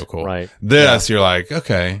God, that's so cool. Right. This, you're like,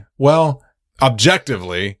 okay, well,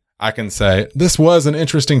 objectively, I can say this was an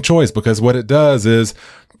interesting choice because what it does is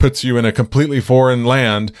puts you in a completely foreign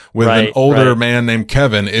land with an older man named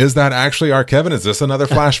Kevin. Is that actually our Kevin? Is this another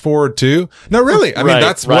flash forward too? No, really. I mean,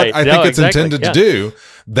 that's what I think it's intended to do.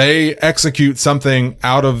 They execute something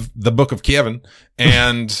out of the book of Kevin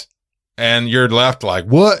and you're left like,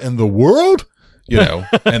 what in the world? You know,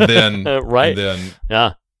 and then, and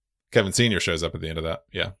then Kevin Sr. shows up at the end of that.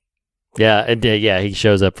 Yeah. Yeah. And he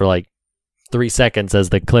shows up for like 3 seconds as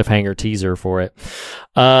the cliffhanger teaser for it.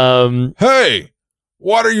 Hey,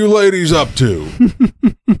 what are you ladies up to?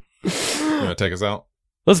 You want to take us out?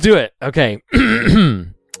 Let's do it. Okay.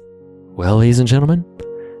 Well, ladies and gentlemen,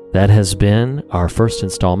 that has been our first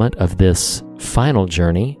installment of this final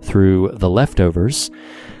journey through The Leftovers,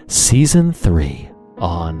 Season 3,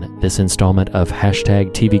 on this installment of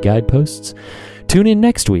 #TV Guideposts. Tune in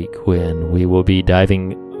next week when we will be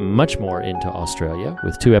diving much more into Australia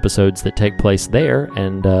with 2 episodes that take place there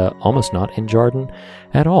and almost not in Jordan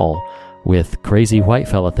at all, with Crazy White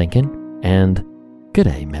Fella Thinking and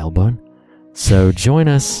G'day Melbourne. So join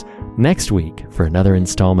us next week for another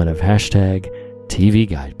installment of #TV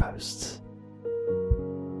Guideposts.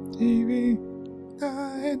 TV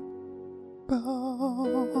Guideposts.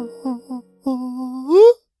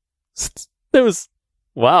 It was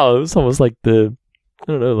almost like the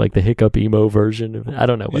hiccup emo version of it. I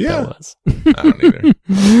don't know what that was. I don't either.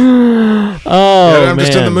 I'm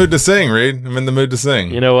just in the mood to sing, Reed. I'm in the mood to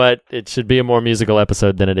sing. You know what? It should be a more musical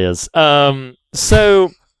episode than it is. So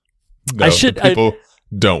no, people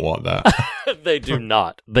don't want that. They do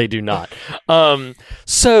not. They do not.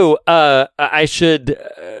 So I should.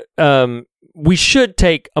 We should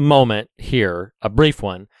take a moment here, a brief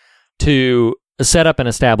one, to set up and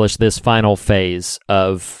establish this final phase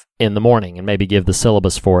of In the Morning and maybe give the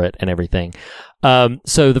syllabus for it and everything.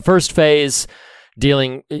 So the first phase,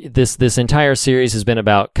 this entire series has been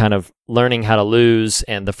about kind of learning how to lose,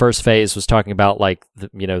 and the first phase was talking about like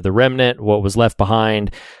the remnant, what was left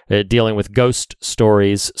behind, dealing with ghost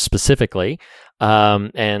stories specifically.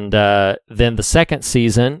 And then the second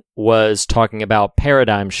season was talking about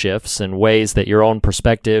paradigm shifts and ways that your own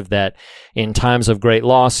perspective, that in times of great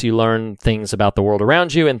loss, you learn things about the world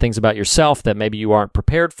around you and things about yourself that maybe you aren't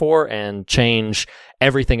prepared for, and change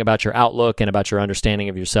everything about your outlook and about your understanding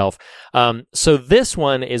of yourself. So this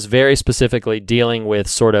one is very specifically dealing with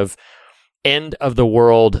sort of end of the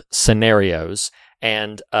world scenarios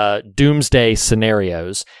and doomsday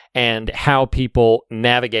scenarios, and how people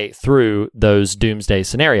navigate through those doomsday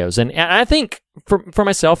scenarios. And I think, for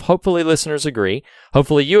myself, hopefully listeners agree,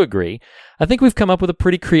 hopefully you agree, I think we've come up with a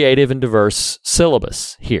pretty creative and diverse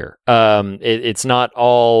syllabus here. It's not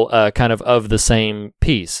all kind of the same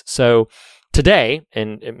piece. So today,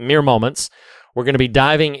 in mere moments, we're going to be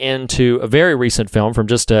diving into a very recent film from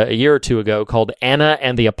just a year or two ago called Anna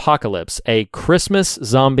and the Apocalypse, a Christmas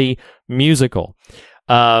zombie musical.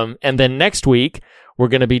 And then next week, we're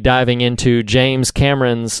going to be diving into James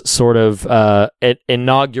Cameron's sort of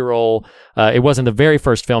inaugural, it wasn't the very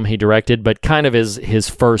first film he directed, but kind of his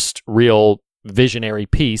first real visionary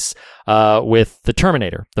piece with The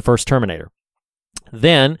Terminator, the first Terminator.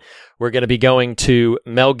 Then we're going to be going to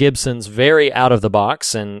Mel Gibson's very out of the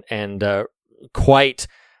box and quite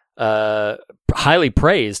highly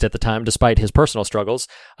praised at the time, despite his personal struggles,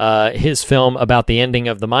 his film about the ending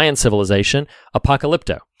of the Mayan civilization,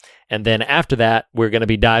 Apocalypto. And then after that, we're going to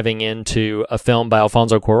be diving into a film by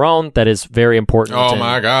Alfonso Cuarón that is very important. Oh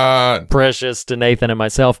my God. Precious to Nathan and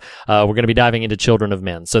myself. We're going to be diving into Children of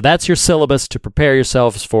Men. So that's your syllabus to prepare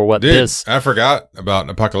yourselves for what this... I forgot about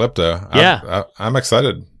Apocalypto. Yeah. I'm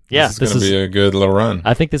excited. Yeah, this is going to be a good little run.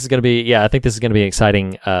 I think this is going to be, I think this is going to be an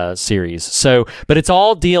exciting series. So, but it's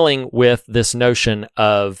all dealing with this notion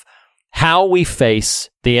of how we face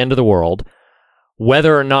the end of the world,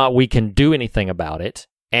 whether or not we can do anything about it,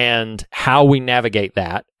 and how we navigate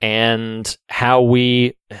that, and how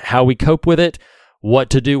we cope with it,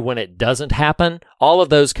 what to do when it doesn't happen. All of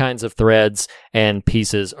those kinds of threads and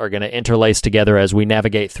pieces are going to interlace together as we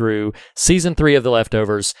navigate through season 3 of The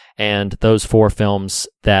Leftovers and those 4 films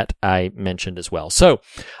that I mentioned as well. So,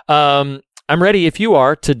 I'm ready, if you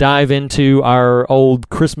are, to dive into our old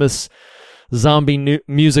Christmas zombie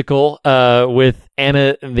musical with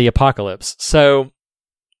Anna and the Apocalypse. So,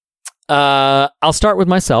 I'll start with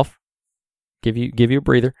myself. Give you a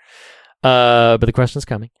breather. But the question's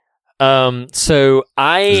coming. So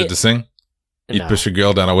Is it to sing? You push your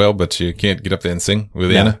girl down a well, but you can't get up there and sing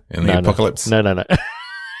with Anna in the apocalypse? No.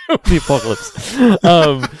 The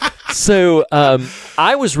apocalypse. So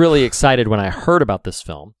I was really excited when I heard about this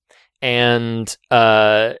film, and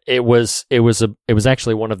it was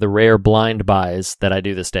actually one of the rare blind buys that I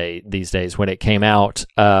do these days. When it came out,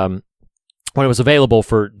 when it was available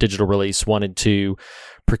for digital release, wanted to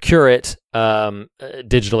procure it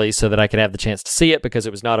digitally so that I could have the chance to see it, because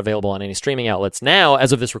it was not available on any streaming outlets. Now,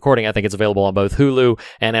 as of this recording, I think it's available on both Hulu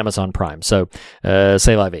and Amazon Prime. So,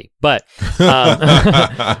 say la vie. But,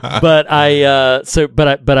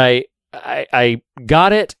 I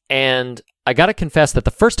got it, and I got to confess that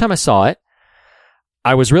the first time I saw it,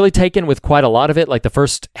 I was really taken with quite a lot of it. Like the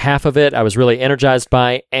first half of it, I was really energized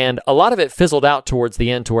by, and a lot of it fizzled out towards the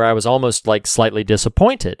end to where I was almost like slightly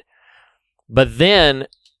disappointed. But then,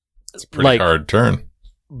 it's a pretty hard turn.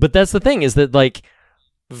 But that's the thing, is that like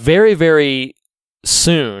very, very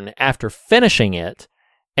soon after finishing it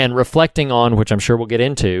and reflecting on, which I'm sure we'll get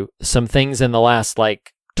into, some things in the last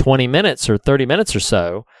like 20 minutes or 30 minutes or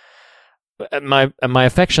so, my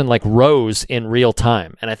affection like rose in real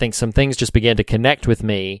time. And I think some things just began to connect with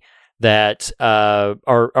me that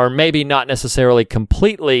are maybe not necessarily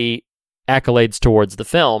completely accolades towards the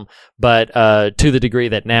film, but to the degree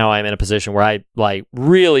that now I'm in a position where I like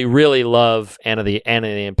really, really love Anna and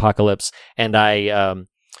the Apocalypse, and I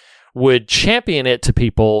would champion it to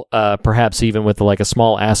people, perhaps even with like a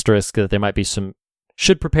small asterisk that there might be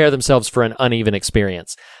should prepare themselves for an uneven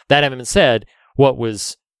experience. That having been said, what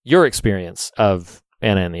was your experience of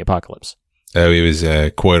Anna and the Apocalypse? Oh, it was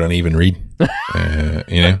quite uneven read.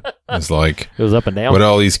 It's like, it was up and down. What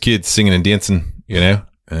all these kids singing and dancing,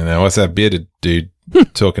 And what's that bearded dude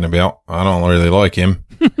talking about? I don't really like him.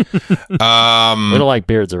 We don't like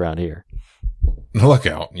beards around here. Look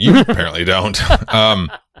out. You apparently don't.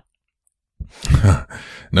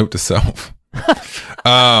 Note to self.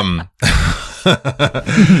 Anna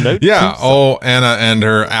and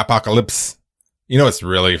her apocalypse. You know what's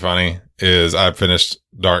really funny is I finished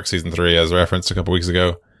Dark Season 3 as referenced a couple weeks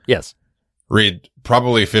ago. Yes. Read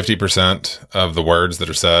probably 50% of the words that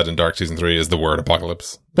are said in Dark Season 3 is the word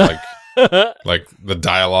apocalypse. Like, like the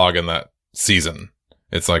dialogue in that season.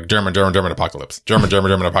 It's like German apocalypse.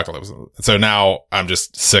 German apocalypse. So now I'm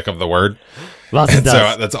just sick of the word. Was and das?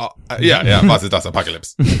 so that's all. Yeah. Was ist das?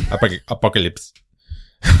 Apocalypse. Apocalypse. Apocalypse.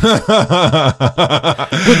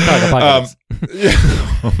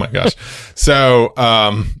 Oh my gosh. So,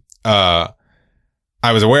 I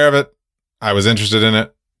was aware of it. I was interested in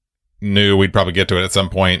it. Knew we'd probably get to it at some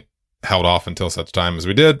point. Held off until such time as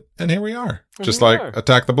we did, and here we are. Just like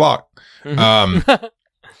Attack the Block. Mm-hmm.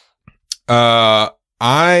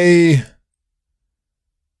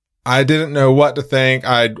 I didn't know what to think.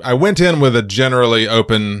 I went in with a generally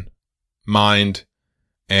open mind,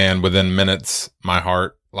 and within minutes, my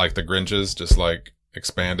heart, like the Grinch's, just like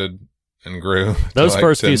expanded and grew. Those like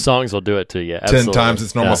first few songs will do it to you. Absolutely. 10 times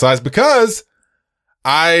its normal size, because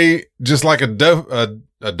I just like a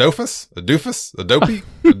doofus, a dopey,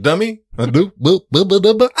 a dummy, I'm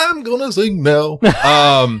gonna sing now.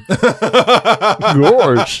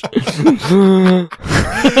 Gorge.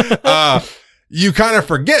 You kind of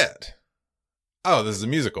forget, oh, this is a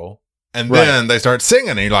musical. And then they start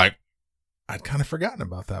singing and you're like, I'd kind of forgotten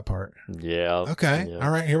about that part. Yeah. Okay. Yeah.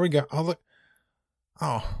 All right. Here we go. Oh, look.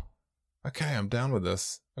 Oh, okay. I'm down with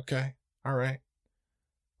this. Okay. All right.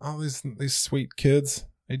 All these sweet kids,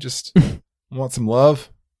 they just want some love,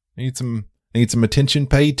 need some attention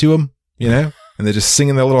paid to them, and they're just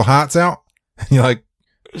singing their little hearts out. And you're like,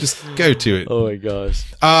 just go to it. Oh my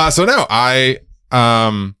gosh. So no,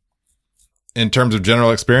 in terms of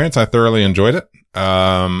general experience, I thoroughly enjoyed it.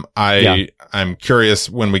 I'm curious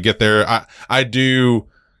when we get there. I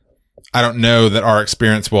don't know that our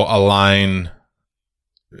experience will align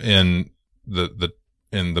in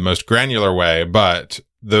the most granular way, but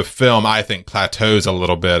the film, I think, plateaus a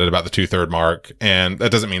little bit at about the 2/3 mark. And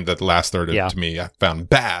that doesn't mean that the last third to me I found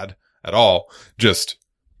bad at all. Just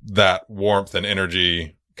that warmth and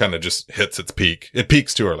energy kind of just hits its peak. It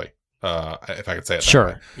peaks too early. If I could say it that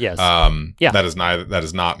way. Yes. That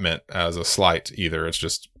is not meant as a slight either. It's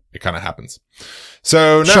just, it kind of happens.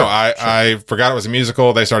 So no, I forgot it was a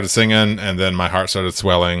musical. They started singing, and then my heart started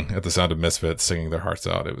swelling at the sound of Misfits singing their hearts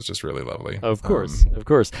out. It was just really lovely. Of course.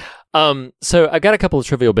 So I've got a couple of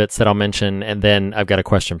trivial bits that I'll mention, and then I've got a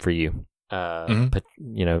question for you. But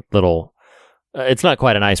little, it's not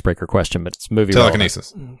quite an icebreaker question, but it's movie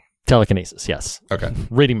telekinesis. Telekinesis, yes. Okay.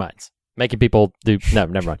 Reading minds, making people do. No,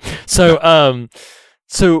 never mind. So,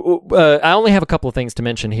 I only have a couple of things to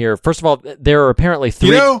mention here. First of all, there are apparently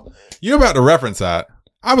 3. You're about to reference that.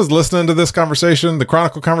 I was listening to this conversation, the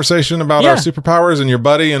Chronicle conversation about our superpowers and your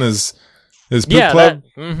buddy and his poop club.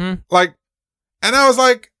 Like, and I was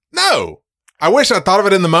like, no. I wish I thought of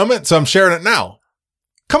it in the moment, so I'm sharing it now.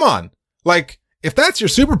 Come on. Like, if that's your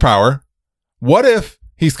superpower, what if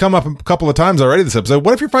he's come up a couple of times already this episode?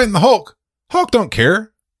 What if you're fighting the Hulk? Hulk don't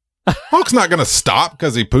care. Hulk's not going to stop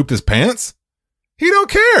because he pooped his pants. He don't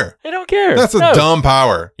care. He don't care. That's a dumb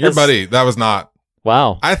power. Your buddy, that was not.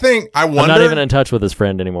 Wow. I wonder. I'm not even in touch with his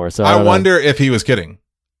friend anymore. So I wonder if he was kidding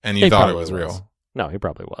and you thought it was real. No, he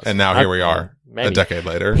probably was. And now here we are, a decade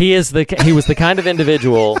later. He was the kind of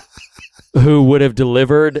individual who would have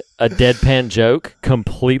delivered a deadpan joke,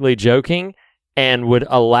 completely joking, and would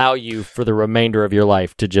allow you for the remainder of your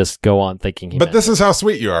life to just go on thinking. But this is how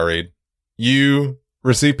sweet you are, Reed. You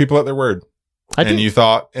receive people at their word. And you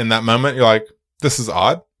thought in that moment, you're like, this is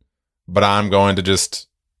odd, but I'm going to just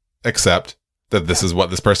accept that this is what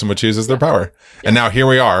this person would choose as their power. Yeah. And now here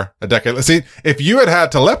we are, a decade. See, if you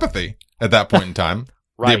had telepathy at that point in time,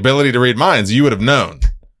 the ability to read minds, you would have known.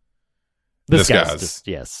 This guy's just,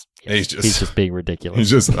 yes. He's just being ridiculous. He's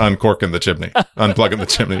just uncorking the chimney, unplugging the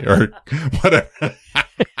chimney, or whatever.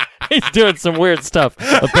 He's doing some weird stuff,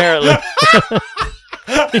 apparently.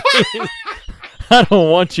 I don't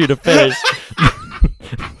want you to finish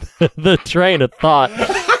the train of thought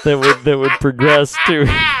that would progress to.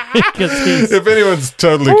 If anyone's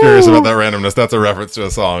totally curious about that randomness, that's a reference to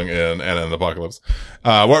a song in Anna and the Apocalypse.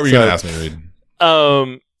 What were you going to ask me, Reed?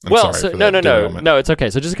 No, it's okay.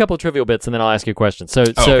 So just a couple of trivial bits, and then I'll ask you a question.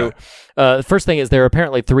 The first thing is there are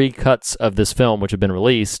apparently 3 cuts of this film which have been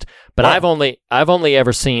released, but I've only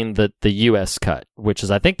ever seen the U.S. cut, which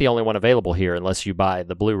is I think the only one available here, unless you buy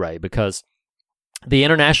the Blu-ray, because the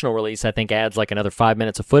international release I think adds like another 5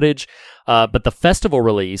 minutes of footage, but the festival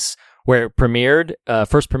release where it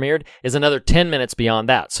first premiered, is another 10 minutes beyond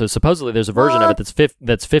that. So supposedly there's a version of it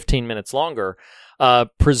that's 15 minutes longer.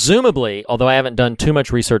 Presumably, although I haven't done too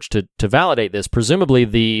much research to validate this, presumably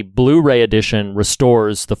the Blu-ray edition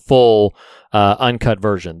restores the full uncut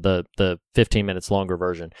version, the 15 minutes longer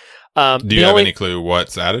version. Do you have any clue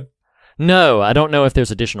what's added? No, I don't know if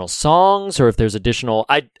there's additional songs or if there's additional.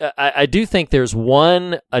 I do think there's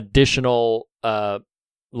one additional,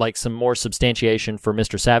 like some more substantiation for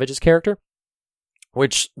Mr. Savage's character.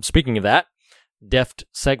 Which, speaking of that, deft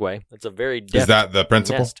segue. That's a very deft. Is that the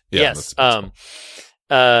principal? Nest. Yeah, yes.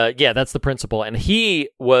 That's the principal, and he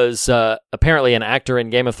was apparently an actor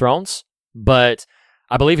in Game of Thrones, but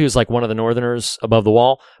I believe he was like one of the Northerners above the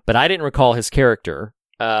wall. But I didn't recall his character,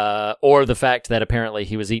 or the fact that apparently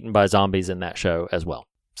he was eaten by zombies in that show as well.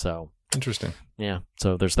 So interesting. Yeah.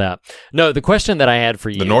 So there's that. No, the question that I had for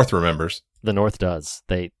you. The North remembers. The North does.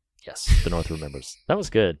 The North remembers. That was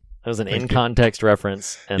good. That was an in-context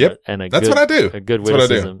reference. And that's what I do. A good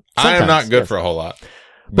witticism. I am not good for a whole lot.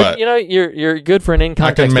 But you know, you're good for an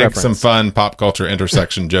in-context reference. I can make some fun pop culture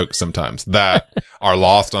intersection jokes sometimes that are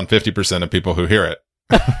lost on 50% of people who hear it.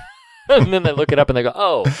 And then they look it up and they go,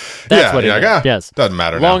 "Oh, that's what it is." Yes, doesn't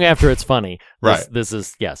matter. Long now. after it's funny, right? This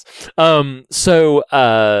is yes. So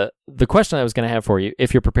the question I was going to have for you,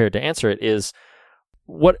 if you're prepared to answer it, is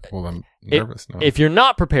what? Well, I'm nervous now. If you're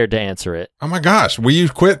not prepared to answer it, oh my gosh, will you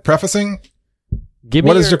quit prefacing?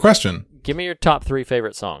 What is your question? Give me your top 3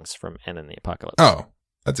 favorite songs from Anna and the Apocalypse. Oh,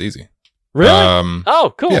 that's easy. Really?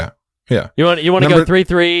 Oh, cool. Yeah. You want to go 3,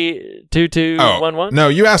 3, 2, 2, 1, 1? No,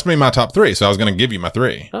 you asked me my top 3, so I was going to give you my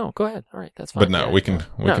 3. Oh, go ahead. All right, that's fine. But no, we can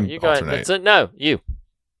you go alternate. Ahead. No, you.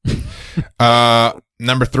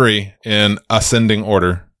 Number 3 in ascending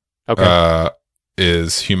order. Okay.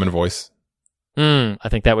 Is Human Voice. I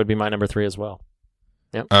think that would be my number 3 as well.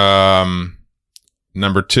 Yep.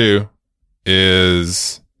 Number 2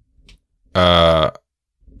 is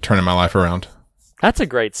Turning My Life Around. That's a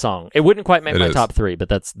great song. It wouldn't quite make my top 3, but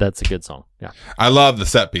that's a good song. Yeah. I love the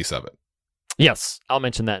set piece of it. Yes, I'll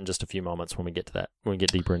mention that in just a few moments when we get to that. When we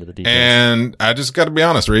get deeper into the details. And I just got to be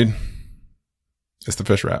honest, Reed. It's the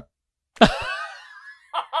fish wrap.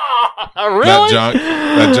 Really?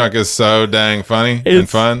 That junk is so dang funny and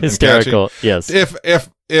fun, hysterical. And catchy. Yes.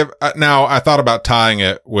 If now I thought about tying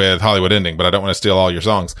it with Hollywood Ending, but I don't want to steal all your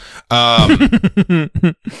songs. But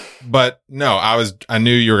no, I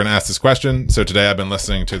knew you were going to ask this question, so today I've been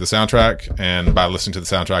listening to the soundtrack, and by listening to the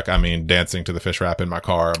soundtrack, I mean dancing to the fish wrap in my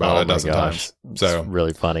car about a dozen times. So it's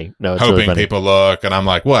really funny. No, it's hoping really funny. people look, and I'm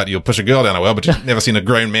like, what? You'll push a girl down a well, but you've never seen a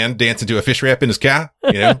grown man dancing to a fish wrap in his car,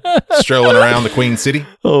 strolling around the Queen City.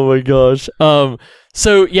 Oh my gosh.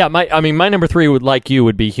 So yeah, my number 3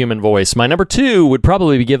 would be Human Voice. My number 2 would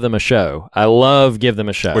probably be Give Them a Show. I love Give Them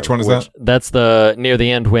a Show. Which one is that? That's the near the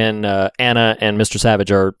end when Anna and Mr. Savage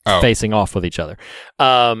are facing off with each other.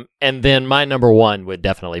 And then my number 1 would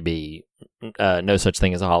definitely be No Such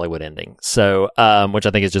Thing as a Hollywood Ending. So, which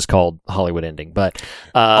I think is just called Hollywood Ending. But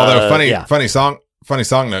although funny song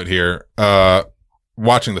note here.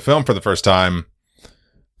 Watching the film for the first time,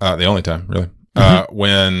 the only time really,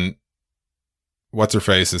 when what's her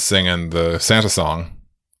face is singing the Santa song.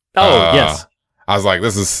 Oh yes, I was like,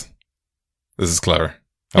 this is clever.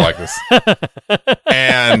 I like this,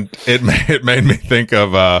 and it made me think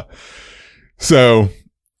of. So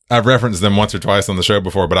I've referenced them once or twice on the show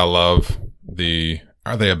before, but I love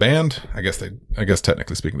Are they a band? I guess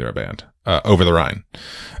technically speaking, they're a band. Over the Rhine.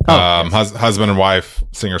 Yes. Husband and wife,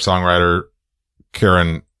 singer songwriter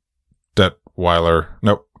Karen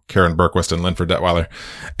Berquist and Linford Detweiler.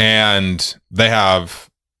 And they have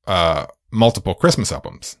multiple Christmas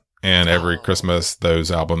albums. And every Christmas,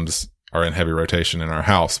 those albums are in heavy rotation in our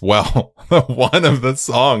house. Well, one of the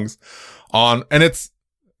songs I'm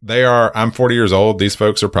 40 years old. These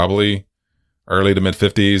folks are probably early to mid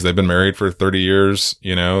 50s. They've been married for 30 years.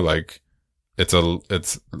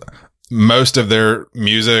 It's most of their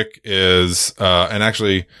music is, and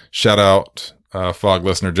actually shout out, Fog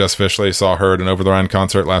listener Jess Fishley, saw her at an Over the Rhine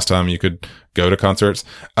concert last time you could go to concerts.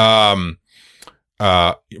 Very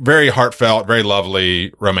heartfelt, very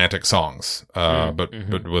lovely romantic songs, but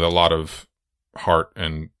with a lot of heart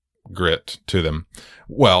and grit to them.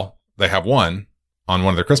 Well, they have one on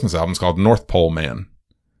one of their Christmas albums called North Pole Man.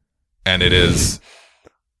 And it is,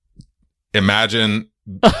 imagine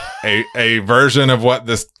a version of what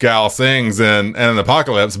this gal sings in an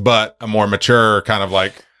apocalypse, but a more mature kind of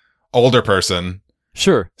like older person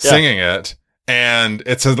singing it. And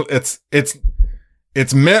it's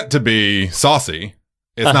meant to be saucy.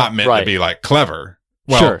 It's not meant to be like clever.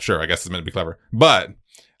 Well, sure. I guess it's meant to be clever. But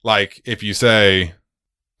like if you say,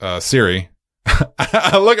 Siri,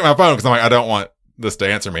 I look at my phone because I'm like, I don't want this to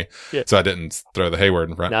answer me. Yeah. So I didn't throw the Hey word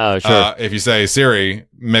in front. No, sure. If you say, Siri,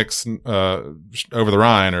 mix, Over the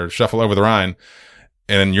Rhine or shuffle Over the Rhine,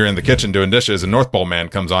 and you're in the kitchen doing dishes and North Pole Man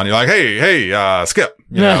comes on, you're like, hey, Skip,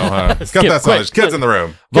 Skip that song. There's kids in the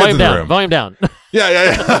room. Volume down. Yeah.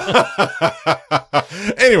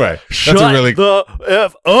 Anyway, shut that's a really the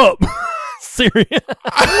F up, Siri.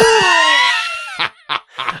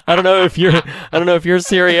 I don't know if your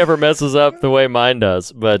Siri ever messes up the way mine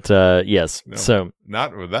does, but yes. No, so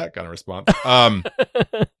not with that kind of response.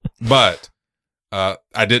 But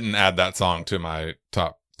I didn't add that song to my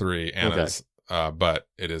top 3 Anna's. But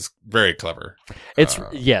it is very clever. It's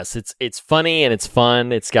funny and it's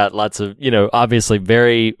fun. It's got lots of, obviously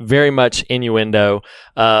very, very much innuendo.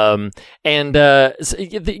 The entire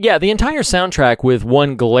soundtrack with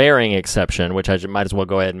one glaring exception, which I might as well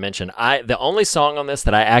go ahead and mention. The only song on this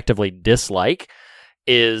that I actively dislike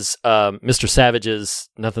is Mr. Savage's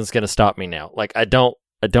 "Nothing's Gonna Stop Me Now." Like I don't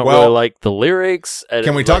really like the lyrics.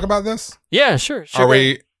 Can we talk about this? Yeah, sure.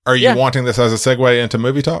 Are you wanting this as a segue into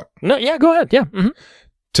movie talk? No, yeah, go ahead. Yeah. Mm-hmm.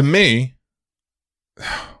 To me,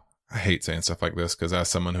 I hate saying stuff like this because as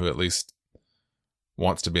someone who at least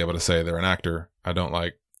wants to be able to say they're an actor, I don't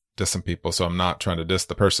like dissing people, so I'm not trying to diss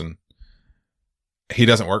the person. He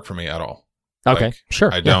doesn't work for me at all. Okay,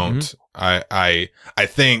 sure. I don't. Mm-hmm. I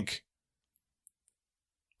think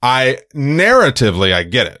narratively I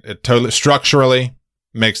get it. It totally structurally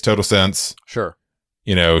makes total sense. Sure.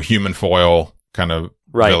 Human foil kind of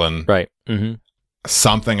villain. Right. Mm-hmm.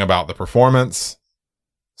 Something about the performance,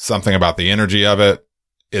 something about the energy of it.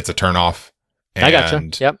 It's a turnoff. And I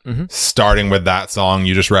gotcha. Yep. Mm-hmm. Starting with that song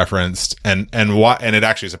you just referenced, and it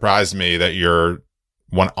actually surprised me that your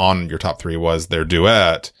one on your top 3 was their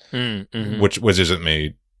duet, which isn't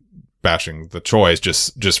me bashing the choice.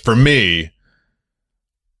 Just for me,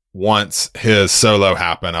 once his solo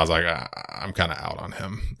happened, I was like, I'm kind of out on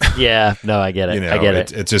him. Yeah, no, I get it. I get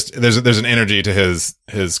it. It's just there's an energy to his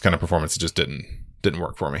kind of performance that just didn't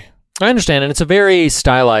work for me. I understand, and it's a very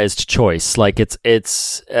stylized choice. Like it's.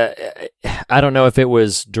 I don't know if it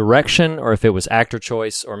was direction or if it was actor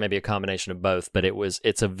choice or maybe a combination of both. But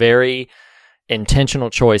it's a very intentional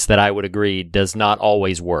choice that I would agree does not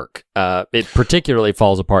always work. It particularly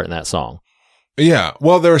falls apart in that song. Yeah.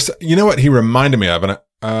 Well, there's. You know what he reminded me of, and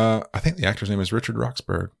I think the actor's name is Richard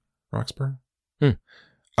Roxburgh. Roxburgh.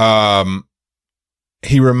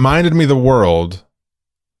 He reminded me the world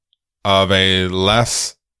of a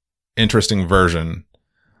less interesting version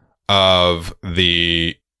of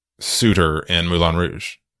the suitor in Moulin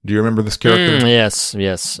Rouge. Do you remember this character? Yes.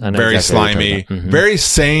 I know very exactly slimy, very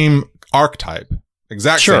same archetype,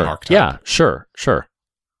 exact same archetype. Yeah, sure.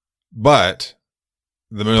 But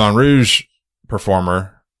the Moulin Rouge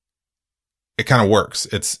performer, it kind of works.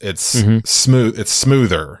 It's smooth. It's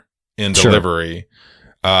smoother in delivery.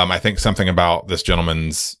 I think something about this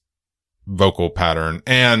gentleman's vocal pattern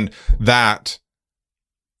and that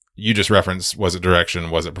you just referenced, was it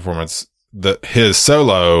direction? Was it performance? His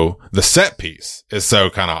solo, the set piece is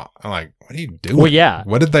so kind of, I'm like, what are you doing? Well, yeah.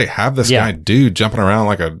 What did they have this guy do jumping around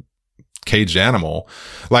like a caged animal?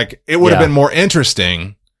 Like it would have been more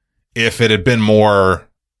interesting if it had been more,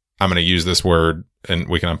 I'm going to use this word and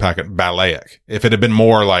we can unpack it, ballaic. If it had been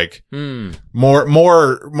more like, more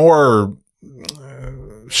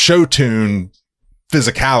show tune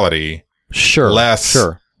physicality, less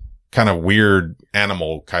kind of weird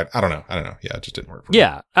animal kind. I don't know. Yeah, it just didn't work for me.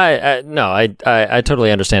 Yeah, I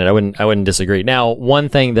totally understand it. I wouldn't disagree. Now, one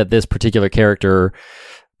thing that this particular character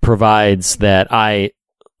provides that I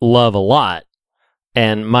love a lot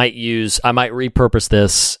and I might repurpose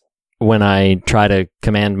this when I try to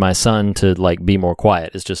command my son to like be more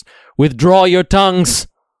quiet is just withdraw your tongues.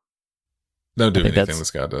 Don't do anything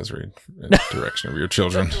this guy does read in the direction of your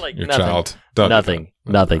children, like your child. Nothing.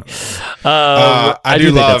 I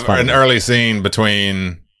do love an early scene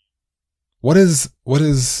between what is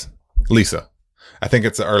Lisa? I think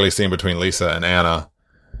it's the early scene between Lisa and Anna.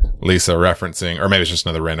 Lisa referencing, or maybe it's just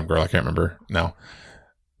another random girl. I can't remember now.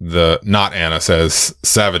 Not Anna says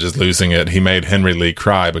Savage is losing it. He made Henry Lee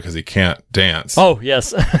cry because he can't dance. Oh,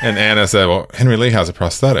 yes. And Anna said, well, Henry Lee has a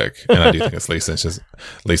prosthetic. And I do think it's Lisa. It's just,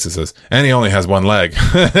 Lisa says, and he only has one leg.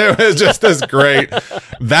 It was just this great,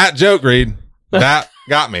 that joke, Reed, that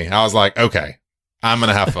got me. I was like, okay, I'm going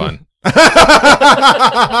to have fun.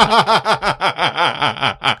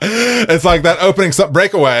 It's like that opening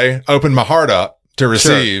breakaway opened my heart up to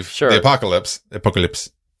receive the apocalypse.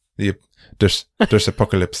 There's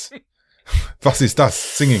apocalypse. Was ist das?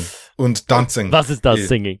 Singing und dancing. Was ist das?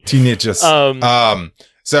 Singing. Teenagers. So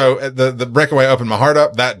the breakaway opened my heart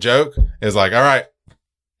up. That joke is like, all right,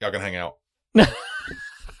 y'all can hang out.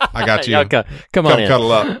 I got you. Come on in.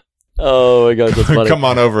 Cuddle up. Oh my God, that's funny. Come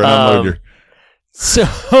on over and unload your. So,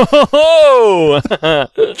 oh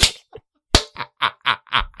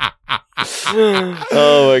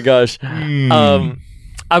my gosh.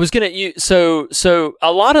 I was so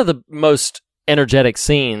a lot of the most energetic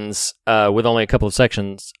scenes, with only a couple of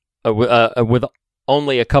sections, with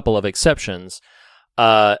only a couple of exceptions,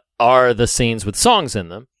 are the scenes with songs in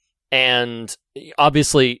them. And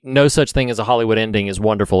obviously, No Such Thing as a Hollywood Ending is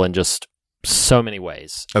wonderful in just so many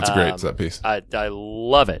ways. That's a great set piece. I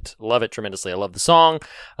love it tremendously. I love the song,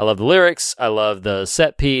 I love the lyrics, I love the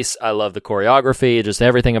set piece, I love the choreography. Just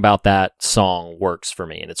everything about that song works for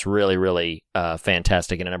me, and it's really, really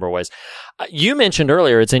fantastic in a number of ways. You mentioned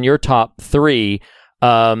earlier it's in your top 3,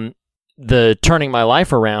 the Turning My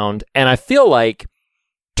Life Around, and I feel like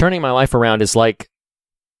Turning My Life Around is like,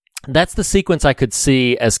 that's the sequence I could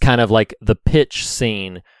see as kind of like the pitch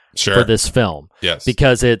scene for this film. Yes,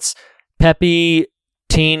 because it's peppy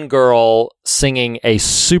teen girl singing a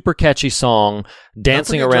super catchy song,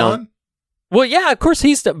 dancing around. John? Well, yeah, of course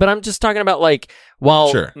but I'm just talking about like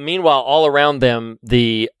meanwhile all around them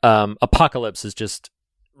the apocalypse is just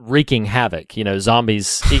wreaking havoc. You know, zombies.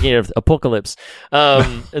 Speaking of apocalypse,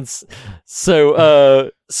 it's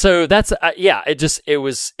so that's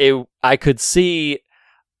I could see.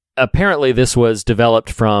 Apparently, this was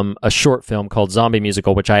developed from a short film called Zombie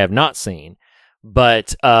Musical, which I have not seen.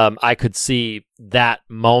 But I could see that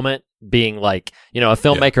moment being like, you know, a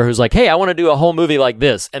filmmaker who's like, hey, I want to do a whole movie like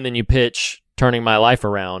this. And then you pitch Turning My Life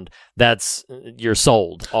Around. You're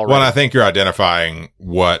sold already. Well, I think you're identifying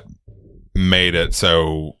what made it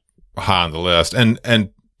so high on the list. And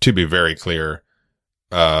to be very clear,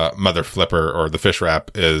 Mother Flipper or The Fish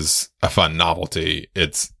Wrap is a fun novelty.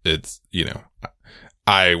 It's you know,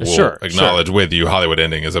 I will acknowledge with you, Hollywood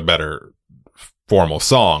Ending is a better formal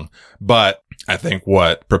song. But I think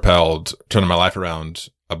what propelled Turning My Life Around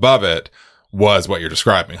above it was what you're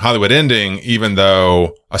describing. Hollywood Ending, even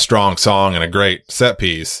though a strong song and a great set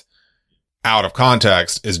piece, out of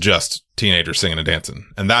context is just teenagers singing and dancing.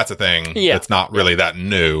 And that's a thing that's not really that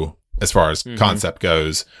new as far as concept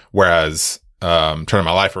goes. Whereas, Turning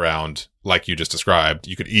My Life Around, like you just described,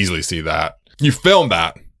 you could easily see that. You film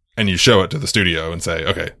that and you show it to the studio and say,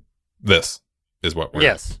 okay, this is what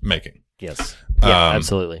we're making. Yes. Yeah,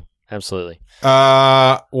 absolutely. Absolutely.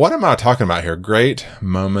 What am I talking about here? Great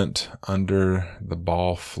moment under the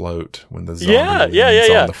ball float when the zombie is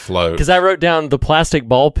on the float. Because I wrote down the plastic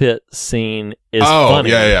ball pit scene is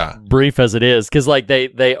funny. Brief as it is. Because like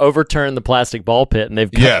they overturn the plastic ball pit and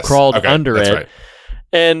they've crawled under it. Right.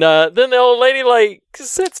 And then the old lady like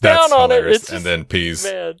sits down on it. It's just, and then pees.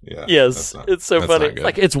 Man. Yeah, yes, it's so funny.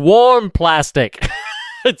 Like it's warm plastic.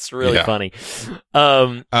 It's really funny.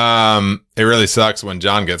 It really sucks when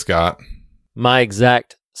John gets got. My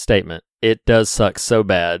exact statement. It does suck so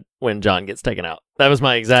bad when John gets taken out. That was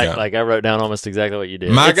my exact. Like I wrote down almost exactly what you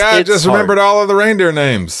did. My guy just remembered all of the reindeer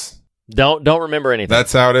names. Don't remember anything.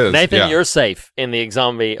 That's how it is. Nathan, you're safe in the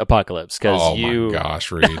zombie apocalypse because my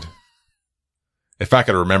gosh, Reed. If I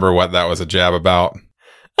could remember what that was a jab about,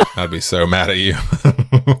 I'd be so mad at you.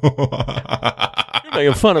 You're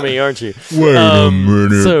making fun of me, aren't you? Wait a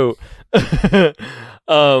minute.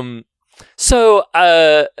 So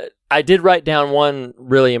I did write down one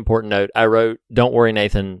really important note. I wrote, "Don't worry,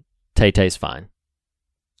 Nathan. Tay-Tay's fine."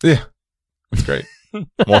 Yeah, that's great.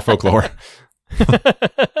 More folklore.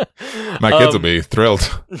 My kids will be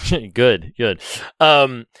thrilled. Good.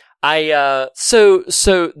 So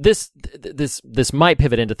this might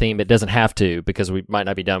pivot into theme. It doesn't have to because we might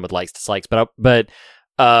not be done with likes dislikes. But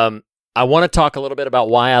I want to talk a little bit about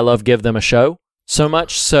why I love Give Them a Show so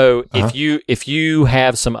much. So if you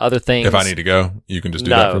have some other things, if I need to go, you can just do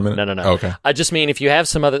that for a minute. No. Okay. I just mean if you have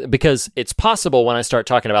some other, because it's possible when I start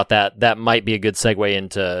talking about that might be a good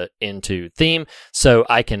segue into theme. So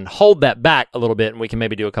I can hold that back a little bit, and we can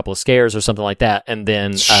maybe do a couple of scares or something like that, and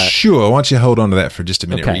then sure. Why don't you hold on to that for just a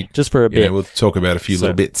minute? Okay, just for a bit. We'll talk about a few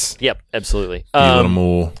little bits. Yep, absolutely. A little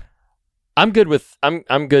more. I'm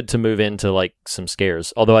good to move into like some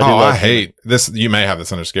scares. Although I hate this. You may have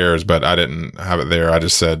this under scares, but I didn't have it there. I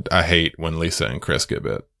just said I hate when Lisa and Chris get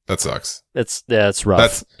bit. That sucks. It's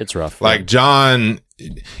rough. It's rough. Like John,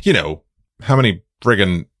 how many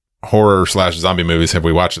friggin' horror / zombie movies have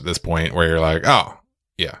we watched at this point where you're like, oh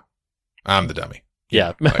yeah, I'm the dummy.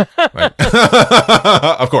 Yeah. Like,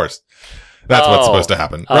 of course. That's what's supposed to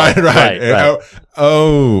happen. Right.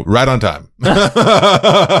 Oh, right on time.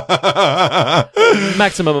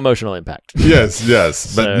 Maximum emotional impact. Yes.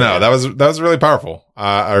 But that was really powerful.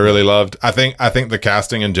 I really loved. I think the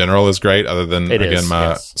casting in general is great. Other than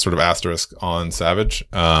my sort of asterisk on Savage.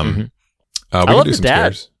 I love the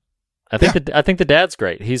dad. Scares. I think the dad's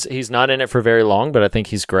great. He's not in it for very long, but I think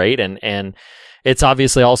he's great. And it's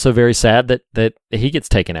obviously also very sad that he gets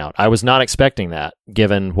taken out. I was not expecting that,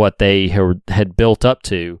 given what they had built up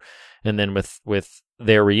to, and then with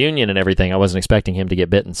their reunion and everything, I wasn't expecting him to get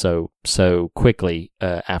bitten so quickly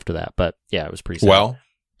after that. But yeah, it was pretty sad. Well,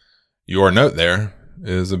 your note there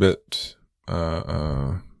is a bit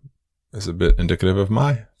indicative of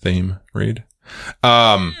my theme, Reed.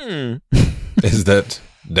 Is that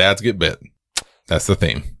dads get bit? That's the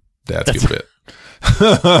theme. Dads get bit.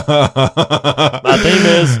 My theme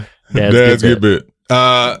is dads get bit.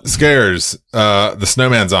 Scares. The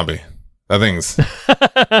snowman zombie. That thing's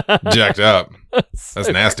jacked up. That's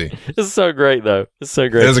nasty. It's so great, though. It's so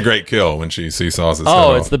great. It is a great kill when she seesaws his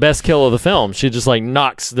head it's off. The best kill of the film. She just like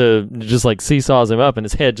seesaws him up, and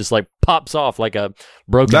his head just like pops off like a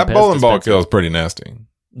broken. That bowling ball kill is pretty nasty.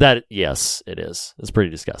 Yes, it is. It's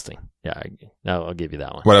pretty disgusting. Yeah, I'll give you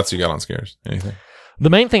that one. What else you got on scares? Anything? The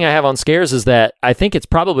main thing I have on scares is that I think it's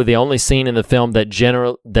probably the only scene in the film that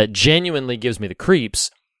genuinely gives me the creeps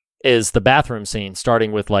is the bathroom scene,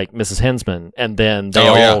 starting with like Mrs. Hensman, and then they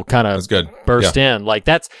all kind of burst in. Like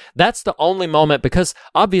that's the only moment, because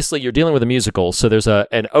obviously you're dealing with a musical, so there's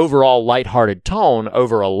an overall lighthearted tone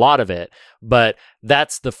over a lot of it. But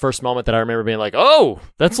that's the first moment that I remember being like, oh,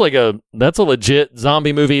 that's a legit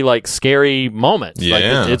zombie movie, like scary moment. Yeah.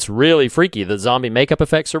 Like it's really freaky. The zombie makeup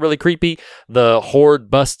effects are really creepy. The horde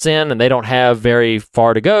busts in and they don't have very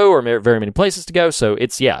far to go or very many places to go. So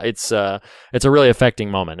it's a really affecting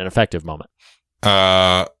moment, an effective moment.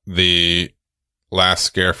 The last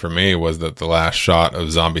scare for me was that the last shot of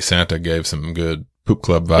Zombie Santa gave some good Poop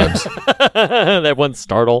Club vibes. That one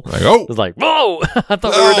startle. Like, oh, it was like, whoa! I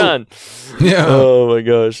thought we were done. Yeah. Oh my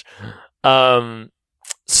gosh.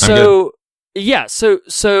 So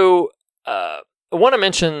I want to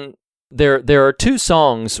mention there are two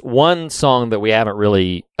songs. One song that we haven't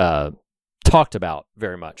really talked about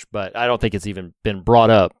very much, but I don't think it's even been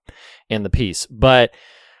brought up in the piece. But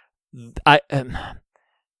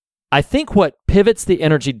I think what pivots the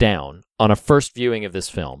energy down on a first viewing of this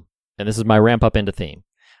film, and this is my ramp up into theme,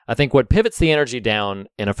 I think what pivots the energy down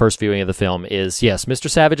in a first viewing of the film is, yes, Mr.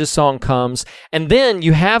 Savage's song comes, and then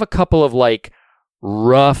you have a couple of like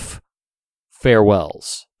rough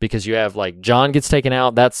farewells, because you have like John gets taken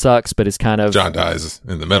out, that sucks, but it's kind of... John dies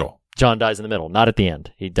in the middle. John dies in the middle, not at the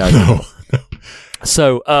end. He dies in the middle.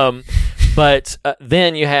 So, but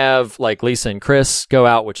then you have like Lisa and Chris go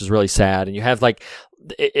out, which is really sad, and you have like,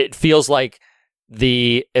 it feels like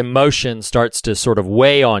the emotion starts to sort of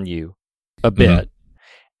weigh on you a bit. Mm-hmm.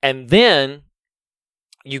 And then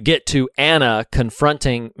you get to Anna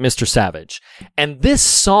confronting Mr. Savage. And this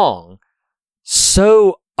song,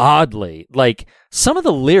 so oddly, like some of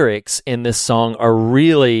the lyrics in this song are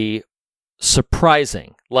really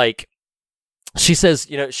surprising. Like she says,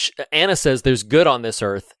 you know, Anna says there's good on this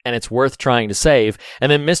earth and it's worth trying to save.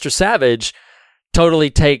 And then Mr. Savage totally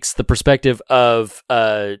takes the perspective of,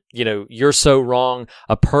 you know, you're so wrong.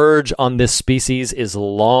 A purge on this species is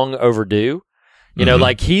long overdue. You know,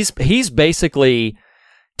 like he's basically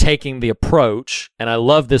taking the approach, and I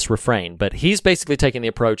love this refrain, but he's basically taking the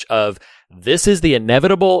approach of this is the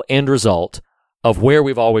inevitable end result of where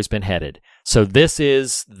we've always been headed. So this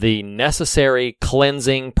is the necessary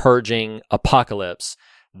cleansing, purging apocalypse.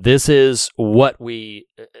 This is what we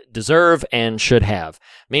deserve and should have.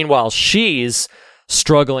 Meanwhile, she's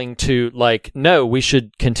struggling to like, no, we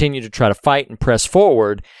should continue to try to fight and press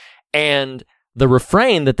forward. And the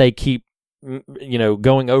refrain that they keep, you know,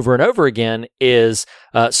 going over and over again is,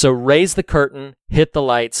 so raise the curtain, hit the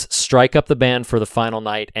lights, strike up the band for the final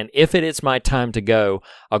night, and if it is my time to go,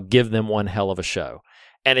 I'll give them one hell of a show.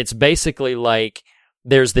 And it's basically like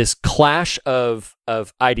there's this clash of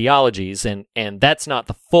ideologies, and that's not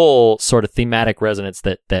the full sort of thematic resonance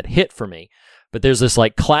that hit for me. But there's this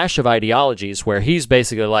like clash of ideologies where he's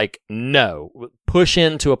basically like, no, push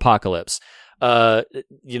into apocalypse.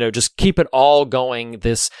 You know, just keep it all going.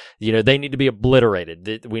 This, you know, they need to be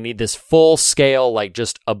obliterated. We need this full scale, like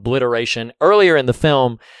just obliteration. Earlier in the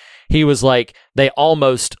film, he was like, they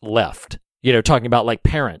almost left, you know, talking about like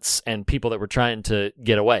parents and people that were trying to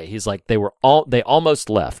get away. He's like, they almost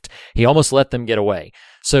left. He almost let them get away.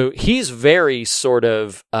 So he's very sort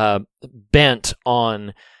of, bent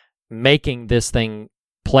on making this thing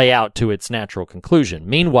play out to its natural conclusion.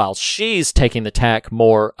 Meanwhile, she's taking the tack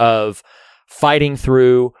more of fighting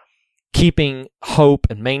through, keeping hope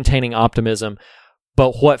and maintaining optimism.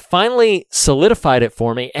 But what finally solidified it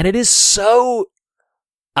for me, and it is so,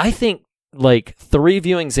 I think, like 3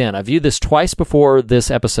 viewings in, I viewed this twice before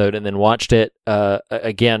this episode and then watched it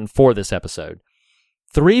again for this episode.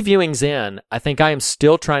 3 viewings in, I think I am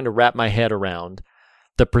still trying to wrap my head around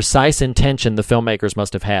the precise intention the filmmakers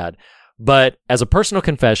must have had. But as a personal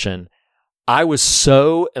confession, I was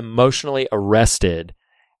so emotionally arrested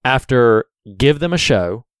after Give Them a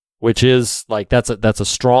Show, which is like that's a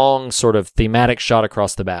strong sort of thematic shot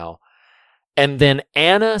across the bow, and then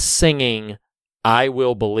Anna singing I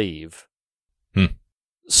Will Believe,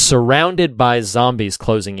 surrounded by zombies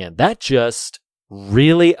closing in. That just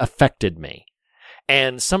really affected me.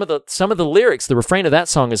 And some of the lyrics, the refrain of that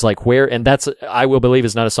song is like, where, and that's I Will Believe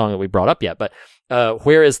is not a song that we brought up yet, but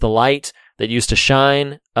where is the light that used to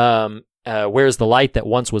shine? Where is the light that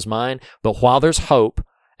once was mine? But while there's hope,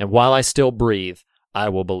 and while I still breathe, I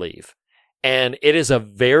will believe. And it is a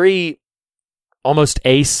very almost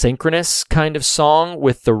asynchronous kind of song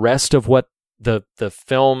with the rest of what the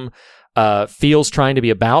film feels trying to be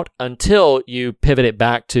about, until you pivot it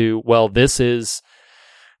back to, well, this is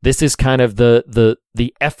kind of the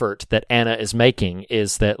effort that Anna is making,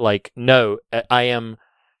 is that like, no,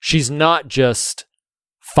 she's not just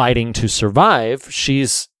fighting to survive,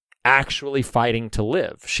 she's actually fighting to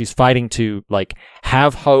live. She's fighting to like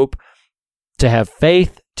have hope, to have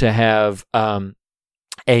faith, to have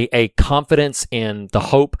a confidence in the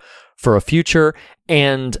hope for a future.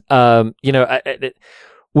 And you know,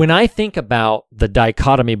 when I think about the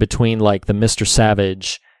dichotomy between like the Mr.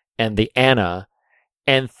 Savage and the Anna,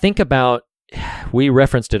 and think about, we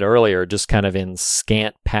referenced it earlier just kind of in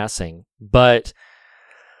scant passing, but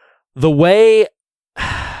the way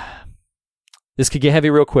this could get heavy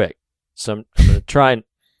real quick, so I'm going to try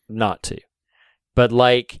not to. But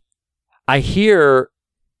like, I hear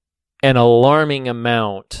an alarming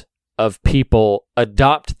amount of people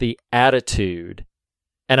adopt the attitude,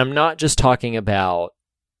 and I'm not just talking about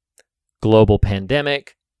global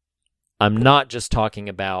pandemic, I'm not just talking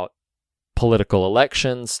about political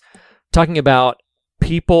elections, talking about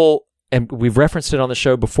people, and we've referenced it on the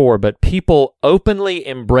show before, but people openly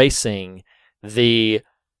embracing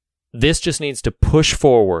this just needs to push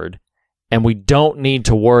forward and we don't need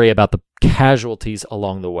to worry about the casualties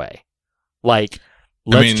along the way. Like,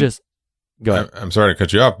 let's just go ahead. I'm sorry to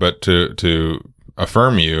cut you off, but to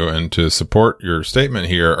affirm you and to support your statement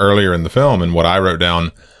here earlier in the film, and what I wrote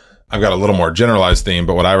down, I've got a little more generalized theme,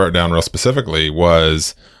 but what I wrote down real specifically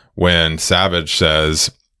was when Savage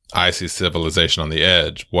says, I see civilization on the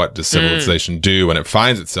edge. What does civilization do when it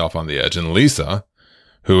finds itself on the edge? And Lisa,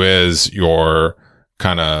 who is your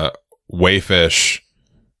kind of wayfish,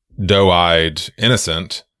 doe-eyed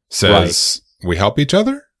innocent, says, we help each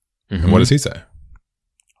other? Mm-hmm. And what does he say?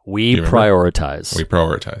 We prioritize. We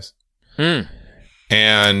prioritize.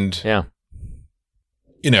 And, yeah,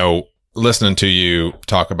 you know, listening to you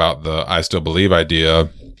talk about the I still believe idea,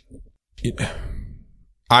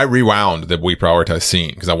 I rewound the we prioritize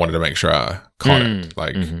scene because I wanted to make sure I caught it.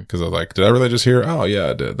 Like, because I was like, did I really just hear, oh,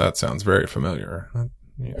 yeah, I did. That sounds very familiar. Right.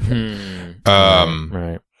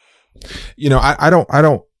 You know, I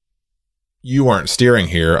don't, you weren't steering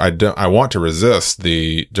here. I want to resist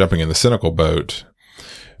the jumping in the cynical boat,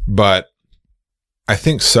 but I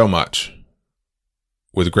think so much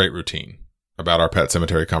with great routine about our Pet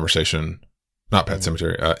Cemetery conversation, not Pet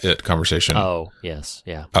Cemetery, It conversation. Oh, yes.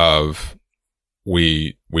 Yeah. Of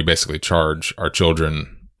we basically charge our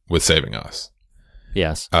children with saving us.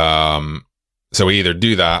 Yes. So we either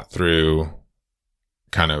do that through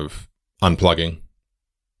kind of unplugging,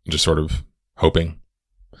 just sort of hoping,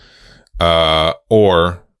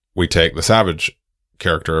 or we take the Savage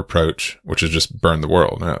character approach, which is just burn the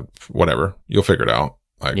world. Whatever. You'll figure it out.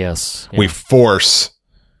 Like, yes. Yeah. We force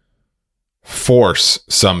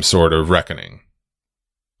some sort of reckoning,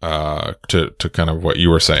 to kind of what you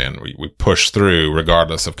were saying. We push through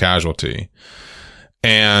regardless of casualty.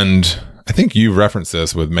 And I think you referenced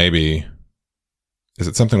this with maybe, is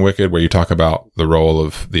it Something Wicked, where you talk about the role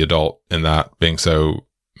of the adult in that being so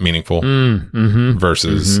meaningful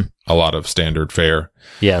versus a lot of standard fare.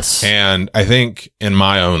 Yes. And I think in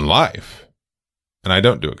my own life, and I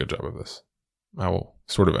don't do a good job of this, I will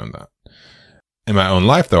sort of own that. In my own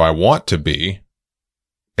life, though, I want to be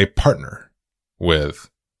a partner with,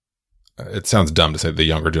 it sounds dumb to say the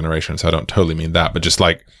younger generation, so I don't totally mean that, but just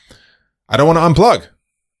like, I don't want to unplug.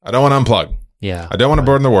 Yeah. I don't want to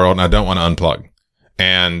burn the world, and I don't want to unplug.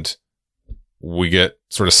 And we get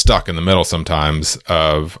sort of stuck in the middle sometimes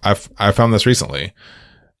of, I found this recently,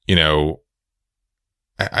 you know,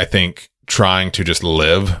 I think trying to just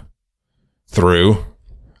live through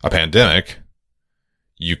a pandemic,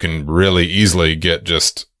 you can really easily get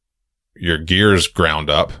just your gears ground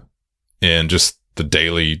up in just the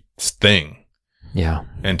daily thing. Yeah.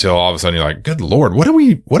 Until all of a sudden you're like, good Lord, what are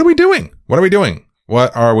we doing? What are we doing?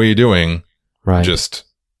 Right. Just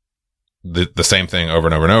the same thing over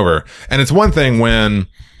and over and over. And it's one thing when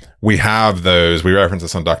we have those, we reference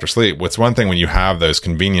this on Dr. Sleep. It's one thing when you have those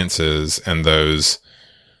conveniences and those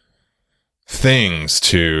things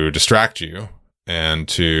to distract you and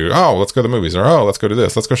to, oh, let's go to the movies, or, oh, let's go to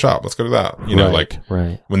this, let's go shop, let's go to that. You know, like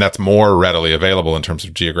when that's more readily available in terms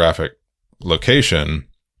of geographic location,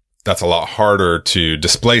 that's a lot harder to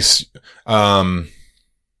displace.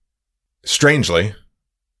 Strangely,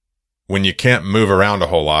 when you can't move around a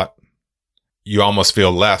whole lot, you almost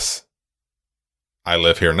feel less, I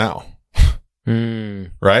live here now.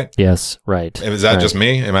 Right? Yes, right. Is that just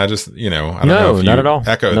me? Am I just, I don't no, know if you not at all.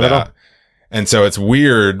 echo not that. At all. And so it's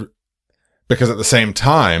weird because at the same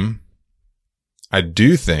time, I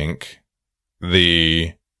do think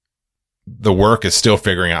the work is still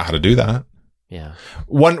figuring out how to do that. Yeah.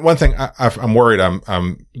 One thing I'm worried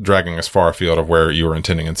I'm dragging us far afield of where you were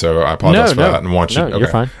intending, and so I apologize for that. And want you. You're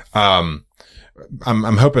fine.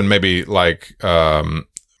 I'm hoping maybe like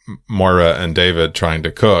Moira and David trying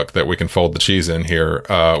to cook, that we can fold the cheese in here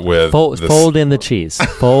with fold in the cheese.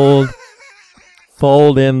 Fold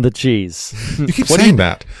in the cheese. You keep saying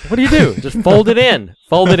that. What do you do? Just fold it in.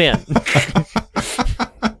 Fold it in.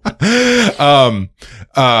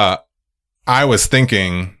 I was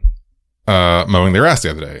thinking mowing the grass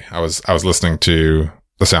the other day. I was listening to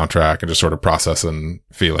the soundtrack and just sort of processing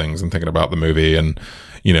feelings and thinking about the movie, and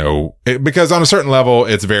because on a certain level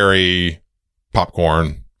it's very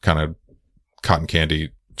popcorn, kind of cotton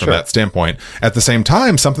candy from that standpoint. At the same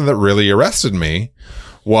time, something that really arrested me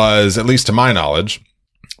was, at least to my knowledge,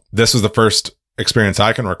 this was the first experience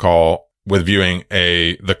I can recall with viewing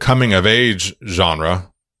the coming of age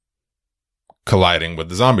genre colliding with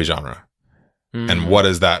the zombie genre. And what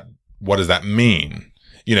does that mean?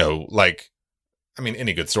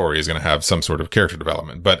 Any good story is going to have some sort of character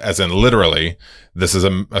development, but as in literally, this is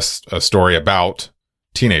a story about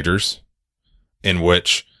teenagers in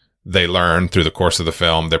which they learn through the course of the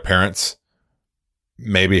film, their parents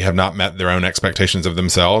maybe have not met their own expectations of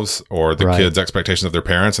themselves or the Right. kids' expectations of their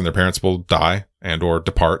parents, and their parents will die and or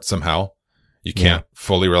depart somehow. You can't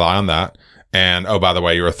fully rely on that. And, oh, by the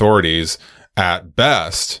way, your authorities at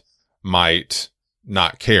best might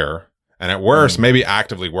not care, and at worst, maybe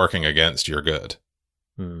actively working against your good.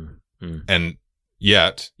 And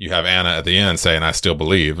yet you have Anna at the end saying, I still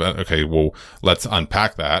believe. Okay, well, let's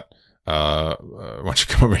unpack that. Why don't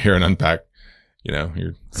you come over here and unpack,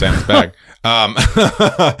 your Sam's bag? Well,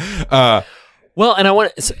 and I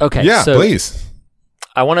want to, okay. Yeah, so please.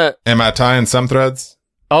 I want to, Am I tying some threads?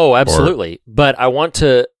 oh, absolutely. But I want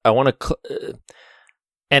to,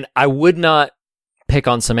 and I would not pick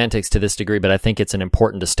on semantics to this degree, but I think it's an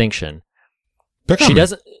important distinction. Pick on She me.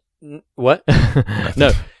 doesn't, what?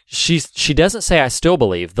 No, she doesn't say I still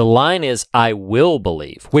believe. The line is I will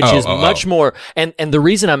believe, which is much more, and the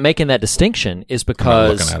reason I'm making that distinction is I'm not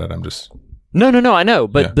because looking at it. I'm just. No, I know.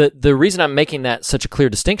 But Yeah. the reason I'm making that such a clear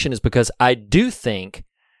distinction is because I do think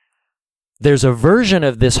there's a version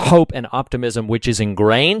of this hope and optimism which is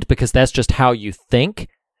ingrained because that's just how you think.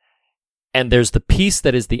 And there's the piece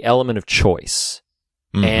that is the element of choice.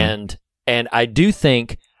 Mhm. And I do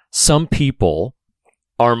think some people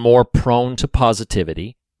are more prone to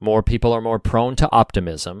positivity. More people are more prone to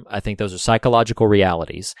optimism. I think those are psychological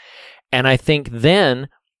realities. And I think then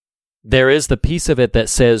there is the piece of it that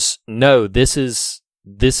says, no, this is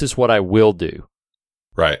what I will do.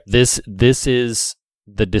 Right. This is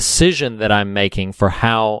the decision that I'm making for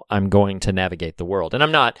how I'm going to navigate the world. And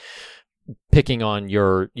I'm not picking on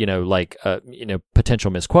your, potential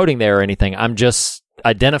misquoting there or anything. I'm just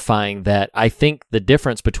identifying that I think the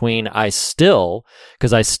difference between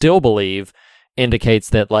because I still believe indicates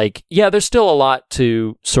that there's still a lot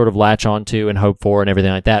to sort of latch onto and hope for and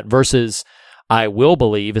everything like that versus I will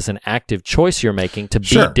believe is an active choice you're making to be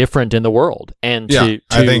Sure. different in the world. And Yeah, to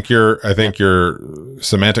I think your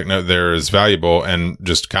semantic note there is valuable and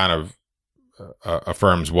just kind of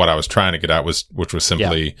affirms what I was trying to get at, which was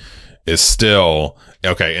simply is still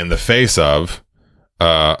okay in the face of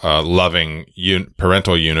a loving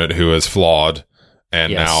parental unit who is flawed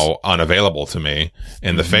and Yes. now unavailable to me,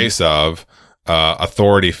 in the face of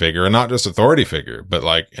authority figure, and not just authority figure,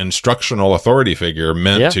 but instructional authority figure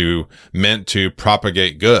meant to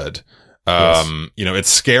propagate good. It's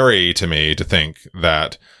scary to me to think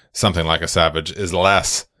that something like a Savage is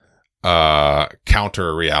less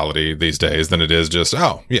counter reality these days than it is just,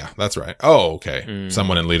 oh yeah, that's right. Oh, okay.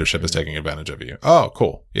 Someone in leadership is taking advantage of you. Oh,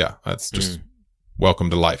 cool. Yeah. That's just welcome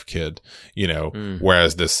to life, kid.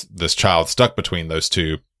 Whereas this child stuck between those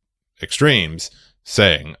two extremes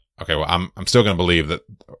saying, okay, well, I'm still going to believe that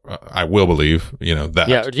I will believe,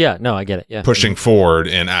 that. Yeah. No, I get it. Yeah. Pushing forward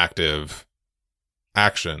in active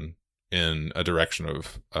action in a direction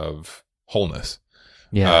of wholeness.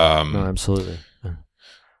 Yeah. No, absolutely.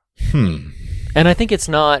 Hmm. And I think it's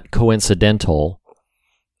not coincidental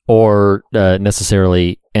or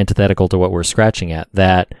necessarily antithetical to what we're scratching at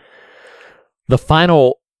that the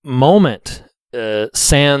final moment,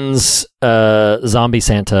 sans zombie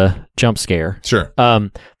Santa jump scare. Sure.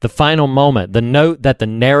 The final moment, the note that the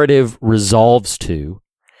narrative resolves to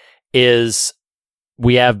is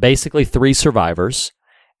we have basically 3 survivors,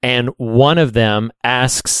 and one of them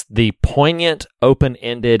asks the poignant,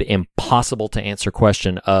 open-ended, impossible-to-answer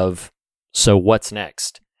question of, so what's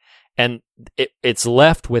next? And it's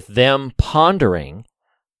left with them pondering,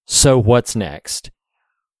 so what's next?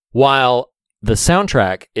 While the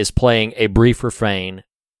soundtrack is playing a brief refrain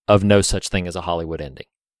of no such thing as a Hollywood ending.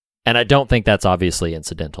 And I don't think that's obviously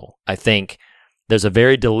incidental. I think there's a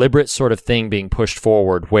very deliberate sort of thing being pushed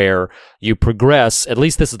forward where you progress, at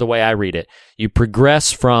least this is the way I read it, you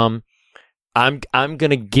progress from, I'm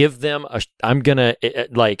going to give them,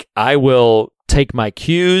 I will take my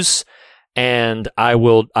cues and I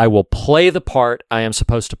will play the part I am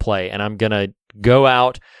supposed to play, and I'm going to go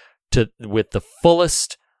out with the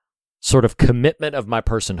fullest sort of commitment of my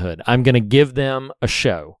personhood. I'm going to give them a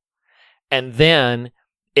show. And then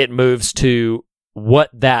it moves to what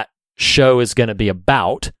that show is going to be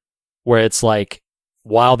about, where it's like,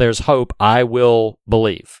 while there's hope, I will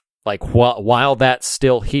believe. While that's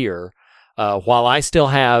still here, while I still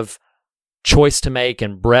have choice to make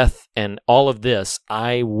and breath and all of this,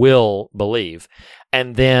 I will believe.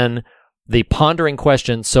 And then the pondering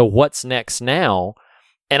question, so what's next now?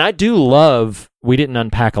 And I do love, we didn't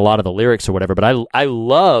unpack a lot of the lyrics or whatever, but I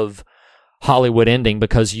love Hollywood ending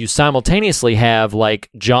because you simultaneously have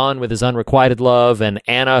John with his unrequited love and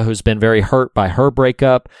Anna who's been very hurt by her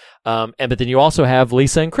breakup. But then you also have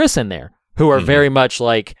Lisa and Chris in there who are very much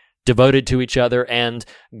devoted to each other and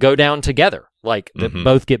go down together.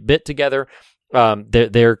 Both get bit together.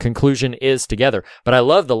 their conclusion is together. But I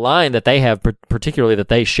love the line that they have, particularly that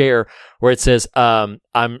they share, where it says,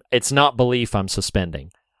 "It's not belief I'm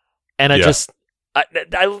suspending," and I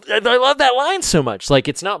love that line so much. Like,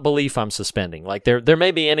 it's not belief I'm suspending. Like, there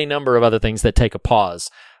may be any number of other things that take a pause,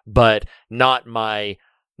 but not my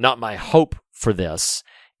hope for this.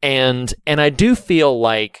 And I do feel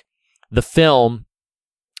like the film,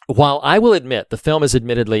 while I will admit the film is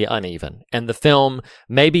admittedly uneven, and the film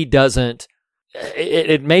maybe didn't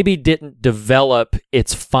develop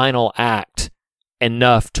its final act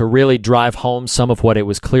enough to really drive home some of what it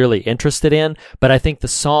was clearly interested in, but I think the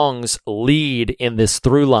songs lead in this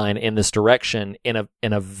through line in this direction in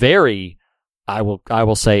a very, I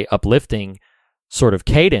will say, uplifting sort of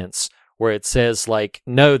cadence, where it says, like,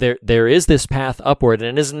 no, there is this path upward,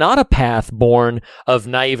 and it is not a path born of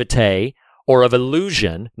naivete or of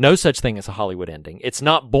illusion. No such thing as a Hollywood ending. It's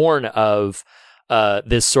not born of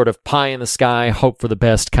this sort of pie in the sky, hope for the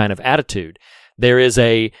best kind of attitude. There is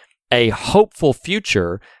a hopeful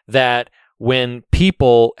future that when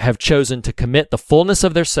people have chosen to commit the fullness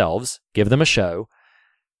of themselves, give them a show,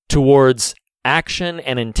 towards action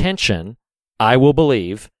and intention, I will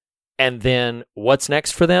believe. And then what's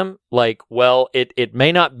next for them? Like, well, it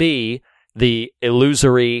may not be the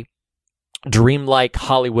illusory, dreamlike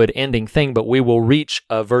Hollywood ending thing, but we will reach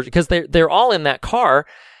a version, because they're all in that car,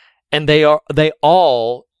 and they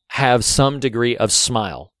all have some degree of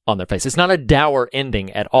smile on their face. It's not a dour ending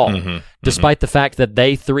at all, despite the fact that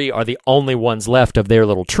they three are the only ones left of their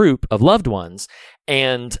little troop of loved ones.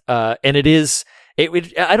 And it is,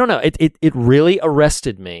 I don't know, it really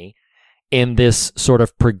arrested me in this sort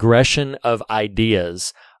of progression of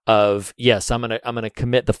ideas of, yes, I'm gonna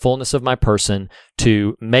commit the fullness of my person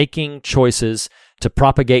to making choices to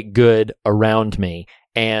propagate good around me,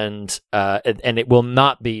 and it will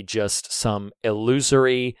not be just some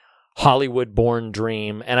illusory Hollywood-born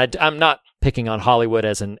dream. And I'm not picking on Hollywood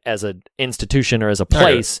as an institution or as a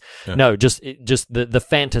place. Yeah. No, just the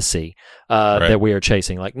fantasy that we are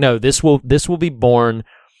chasing. Like, no, this will be born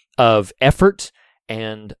of effort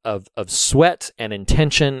and of sweat and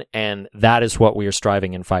intention, and that is what we are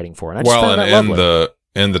striving and fighting for. And I just found that lovely.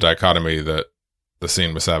 In the dichotomy that the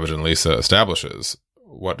scene with Savage and Lisa establishes,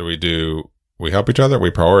 what do? We help each other,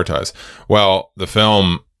 we prioritize. Well, the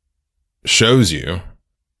film shows you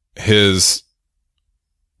his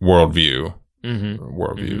worldview.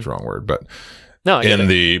 Worldview is the wrong word, but in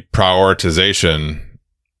the prioritization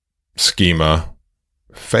schema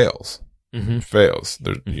fails. Fails.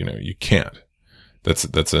 There, you can't.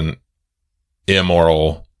 That's an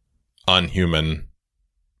immoral, unhuman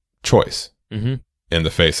choice in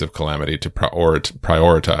the face of calamity to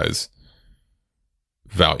prioritize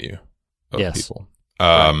value of people.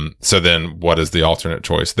 So then what is the alternate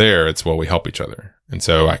choice there? It's, well, we help each other. And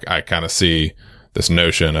so I kind of see this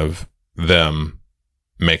notion of them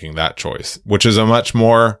making that choice, which is a much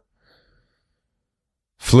more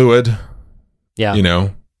fluid,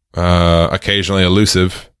 occasionally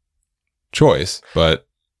elusive choice, but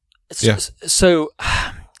so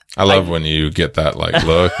I love when you get that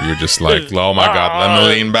look. You're just like, oh my God, let me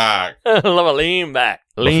lean back. Let me lean back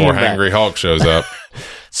before Hangry Hulk shows up.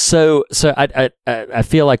 So I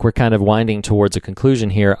feel like we're kind of winding towards a conclusion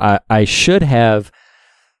here. I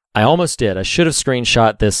almost did. I should have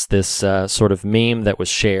screenshot this sort of meme that was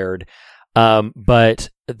shared, but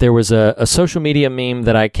there was a social media meme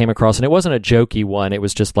that I came across, and it wasn't a jokey one. It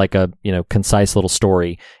was just like a concise little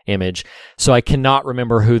story image. So I cannot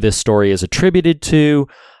remember who this story is attributed to.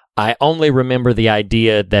 I only remember the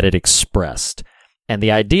idea that it expressed. And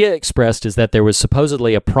the idea expressed is that there was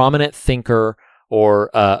supposedly a prominent thinker or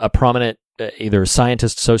a prominent either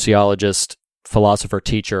scientist, sociologist, philosopher,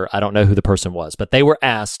 teacher. I don't know who the person was, but they were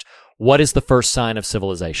asked, what is the first sign of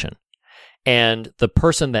civilization? And the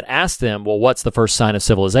person that asked them, well, what's the first sign of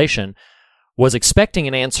civilization, was expecting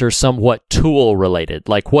an answer somewhat tool related.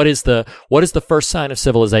 Like, what is the first sign of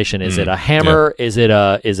civilization? Is it a hammer? Yeah. Is it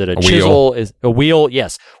a chisel? Is a wheel?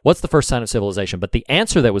 Yes. What's the first sign of civilization? But the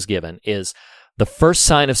answer that was given is the first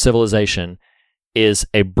sign of civilization is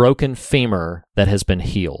a broken femur that has been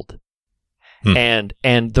healed. And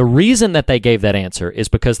the reason that they gave that answer is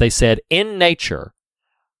because they said in nature,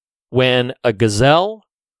 when a gazelle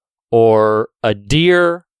or a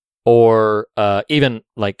deer or even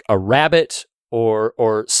like a rabbit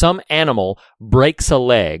or some animal breaks a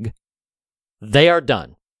leg, they are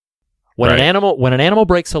done. When an animal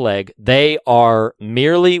breaks a leg, they are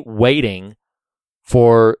merely waiting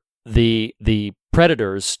for the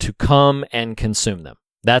predators to come and consume them.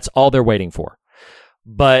 That's all they're waiting for.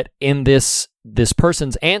 But in this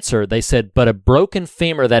person's answer, they said, but a broken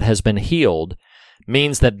femur that has been healed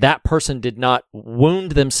means that that person did not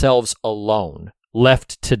wound themselves alone,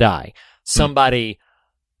 left to die. Somebody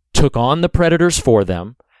took on the predators for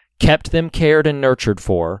them, kept them cared and nurtured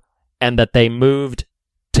for, and that they moved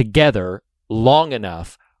together long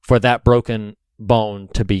enough for that broken bone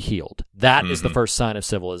to be healed. That is the first sign of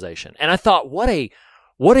civilization. And I thought, what a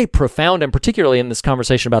profound, and particularly in this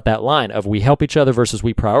conversation about that line of we help each other versus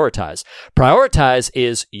we prioritize. Prioritize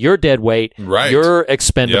is you're dead weight, Right. you're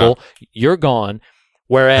expendable, you're gone.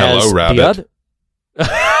 Whereas Hello, rabbit. the other,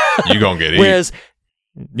 You gonna get eaten. whereas,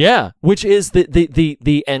 yeah, which is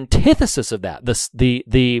the antithesis of that.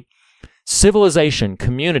 The civilization,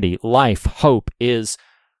 community, life, hope is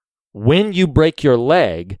when you break your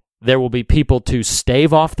leg, there will be people to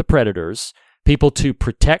stave off the predators, people to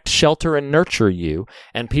protect, shelter, and nurture you,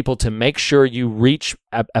 and people to make sure you reach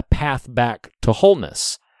a path back to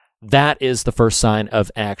wholeness. That is the first sign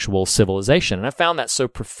of actual civilization. And I found that so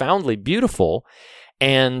profoundly beautiful,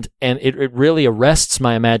 and it really arrests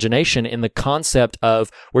my imagination in the concept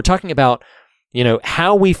of, we're talking about,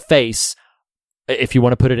 how we face, if you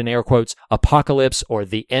want to put it in air quotes, apocalypse or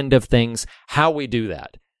the end of things, how we do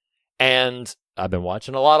that. And I've been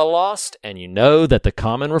watching a lot of Lost, and you know that the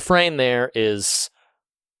common refrain there is,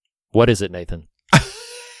 what is it, Nathan?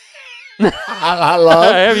 I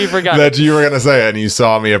love Have you forgotten? that you were going to say it and you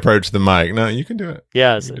saw me approach the mic. No, you can do it.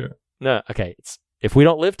 Yeah. You can do it. No, okay. If we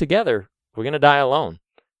don't live together, we're going to die alone.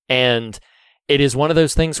 And it is one of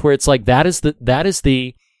those things where it's like, that is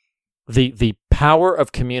the power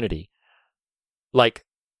of community. Like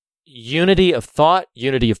unity of thought,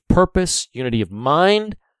 unity of purpose, unity of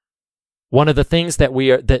mind. One of the things that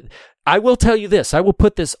I will tell you this, I will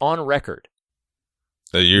put this on record.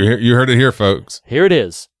 You heard it here, folks. Here it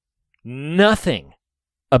is. Nothing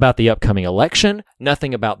about the upcoming election,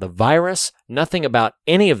 nothing about the virus, nothing about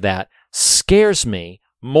any of that scares me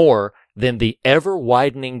more than the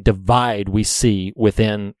ever-widening divide we see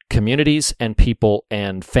within communities and people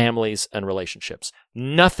and families and relationships.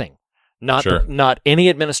 Nothing. Not any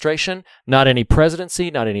administration, not any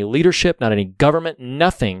presidency, not any leadership, not any government,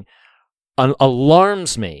 nothing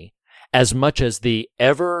alarms me as much as the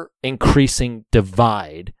ever-increasing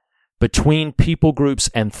divide between people groups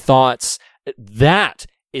and thoughts. That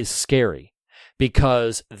is scary,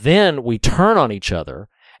 because then we turn on each other.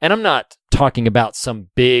 And I'm not talking about some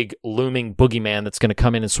big looming boogeyman that's going to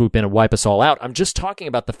come in and swoop in and wipe us all out. I'm just talking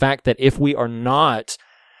about the fact that if we are not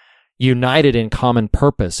united in common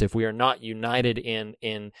purpose, if we are not united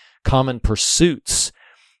in common pursuits,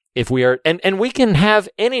 if we are, and we can have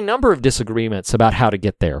any number of disagreements about how to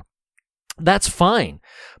get there. That's fine.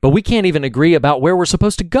 But we can't even agree about where we're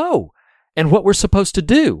supposed to go and what we're supposed to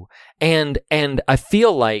do. And I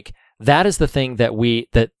feel like that is the thing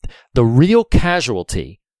that the real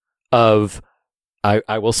casualty of,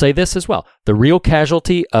 I will say this as well, the real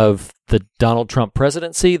casualty of the Donald Trump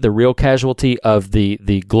presidency, the real casualty of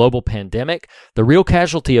the global pandemic, the real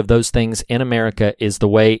casualty of those things in America is the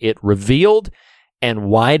way it revealed and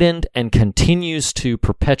widened and continues to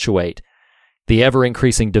perpetuate the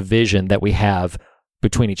ever-increasing division that we have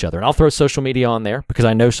between each other. And I'll throw social media on there because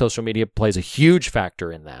I know social media plays a huge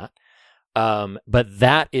factor in that. But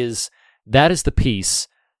that is the piece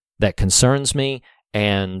that concerns me,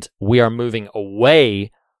 and we are moving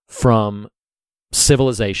away from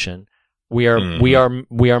civilization. We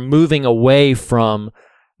are moving away from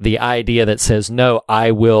the idea that says, no,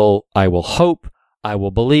 I will hope, I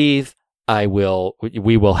will believe,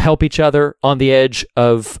 we will help each other on the edge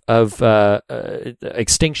of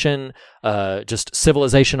extinction, just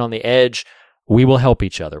civilization on the edge. We will help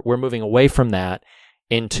each other. We're moving away from that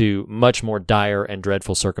into much more dire and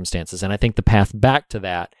dreadful circumstances. And I think the path back to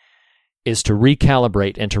that is to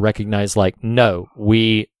recalibrate and to recognize, like, no,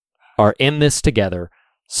 we are in this together,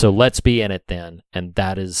 so let's be in it then. And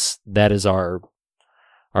that is our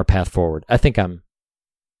path forward. I think I'm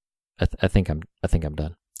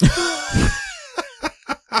done.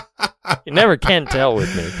 You never can tell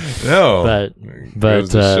with me. No, but goes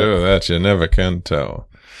to show that you never can tell.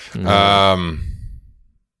 Yeah.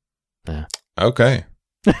 Okay.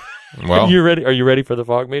 Well, Are you ready for the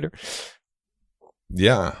fog meter?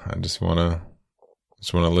 Yeah, I just want to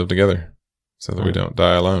live together so that we don't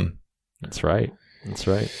die alone. That's right.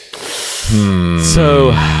 So,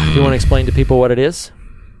 you want to explain to people what it is?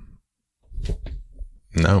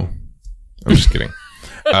 No, I'm just kidding.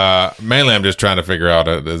 Mainly, I'm just trying to figure out,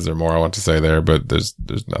 is there more I want to say there? But there's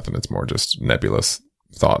nothing. It's more just nebulous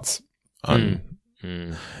thoughts,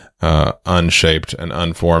 unshaped and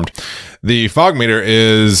unformed. The fog meter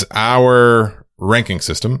is our ranking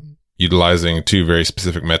system, utilizing two very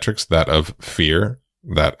specific metrics: that of fear,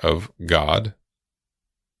 that of God.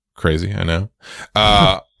 crazy, I know.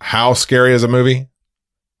 How scary is a movie?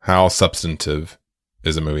 How substantive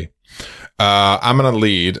is a movie? I'm going to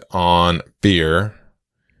lead on Fear.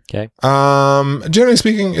 Okay. Generally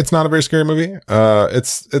speaking, it's not a very scary movie.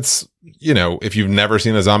 It's, you know, if you've never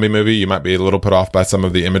seen a zombie movie, you might be a little put off by some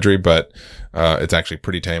of the imagery, but, it's actually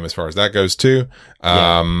pretty tame as far as that goes too.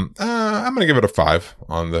 I'm going to give it a 5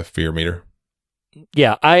 on the fear meter.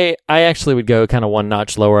 Yeah, I actually would go kind of one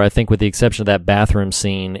notch lower. I think with the exception of that bathroom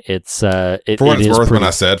scene, it's, for what it's worth, when I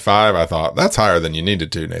said 5, I thought that's higher than you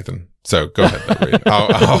needed to, Nathan. So go ahead, Reed.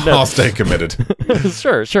 I'll stay committed.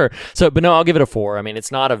 Sure. So, but no, I'll give it a 4. I mean,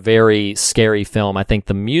 it's not a very scary film. I think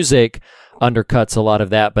the music undercuts a lot of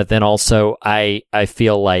that, but then also I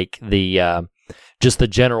feel like the just the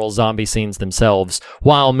general zombie scenes themselves,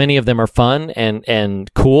 while many of them are fun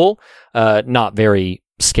and cool, not very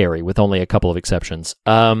scary, with only a couple of exceptions.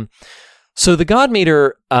 So the God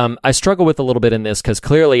Meter, I struggle with a little bit in this because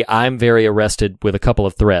clearly I'm very arrested with a couple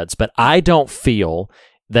of threads, but I don't feel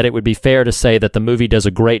that it would be fair to say that the movie does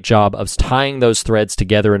a great job of tying those threads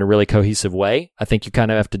together in a really cohesive way. I think you kind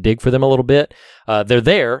of have to dig for them a little bit. They're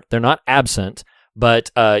there. They're not absent, but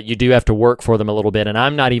you do have to work for them a little bit. And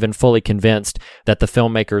I'm not even fully convinced that the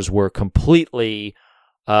filmmakers were completely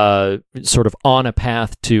sort of on a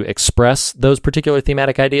path to express those particular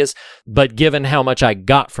thematic ideas. But given how much I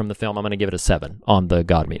got from the film, I'm going to give it a 7 on the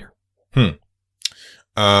God Meter.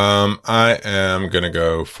 I am going to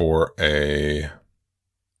go for a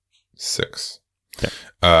 6. Okay.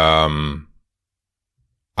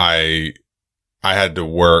 I had to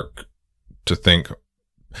work to think.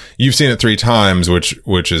 You've seen it 3 times,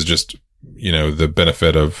 which is just, you know, the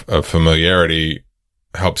benefit of familiarity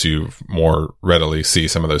helps you more readily see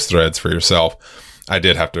some of those threads for yourself. I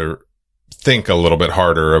did have to think a little bit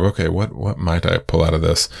harder of, okay, what might I pull out of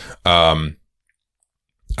this? I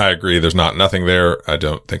agree. There's nothing there. I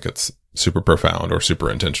don't think it's super profound or super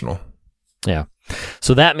intentional. Yeah.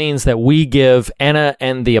 So that means that we give Anna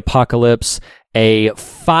and the Apocalypse a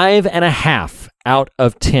 5.5 out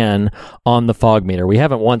of 10 on the fog meter. We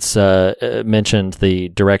haven't once mentioned the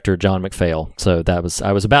director John McPhail, so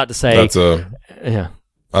I was about to say that's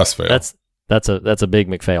us fail. That's a big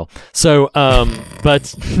McPhail. So,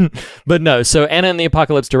 but no. So Anna and the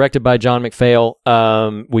Apocalypse, directed by John McPhail.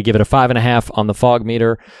 We give it a 5.5 on the fog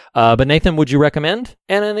meter. But Nathan, would you recommend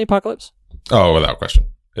Anna and the Apocalypse? Oh, without question.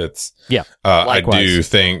 It's I do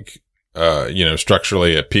think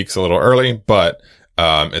structurally it peaks a little early, but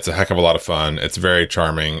it's a heck of a lot of fun. It's very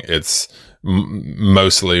charming. It's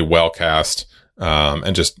mostly well cast,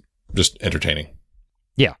 and just entertaining.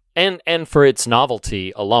 Yeah, and for its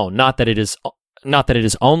novelty alone, not that it is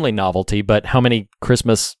only novelty, but how many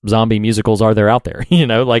Christmas zombie musicals are there out there? You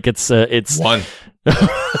know, like it's one.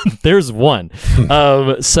 There's one.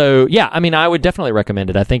 So yeah, I mean, I would definitely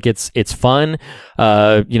recommend it. I think it's fun.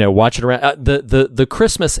 Watch it around. The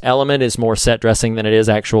Christmas element is more set dressing than it is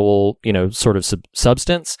actual, sort of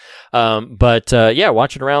substance. But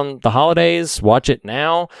watch it around the holidays. Watch it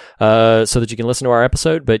now, so that you can listen to our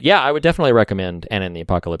episode. But yeah, I would definitely recommend Anna and the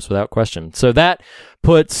Apocalypse without question. So that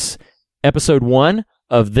puts episode 1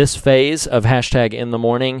 of this phase of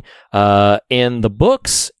 #InTheMorning in the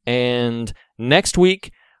books, and next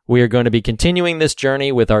week we are going to be continuing this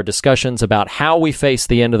journey with our discussions about how we face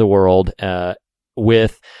the end of the world,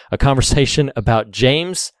 with a conversation about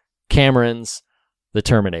James Cameron's The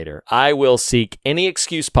Terminator. I will seek any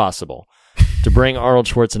excuse possible to bring Arnold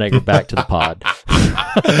Schwarzenegger back to the pod.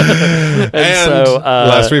 and so,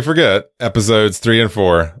 lest we forget, episodes 3 and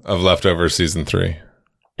 4 of Leftovers Season 3.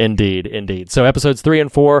 Indeed. So episodes 3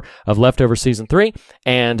 and 4 of Leftover Season 3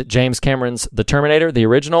 and James Cameron's The Terminator, the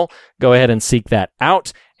original. Go ahead and seek that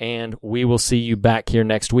out, and we will see you back here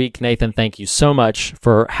next week. Nathan, thank you so much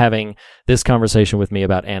for having this conversation with me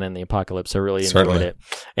about Anna and the Apocalypse. I really enjoyed it.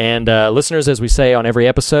 And listeners, as we say on every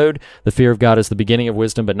episode, the fear of God is the beginning of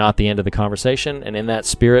wisdom, but not the end of the conversation. And in that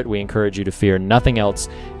spirit, we encourage you to fear nothing else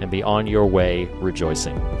and be on your way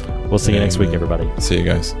rejoicing. We'll see you next week, everybody. See you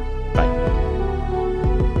guys. Bye.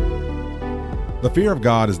 The fear of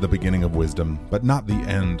God is the beginning of wisdom, but not the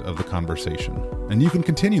end of the conversation. And you can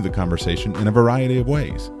continue the conversation in a variety of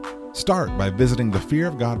ways. Start by visiting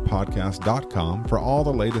thefearofgodpodcast.com for all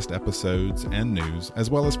the latest episodes and news, as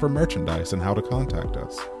well as for merchandise and how to contact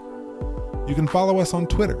us. You can follow us on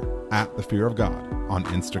Twitter @TheFearOfGod, on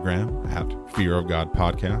Instagram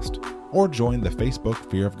 @FearOfGodPodcast, or join the Facebook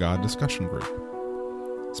Fear of God discussion group.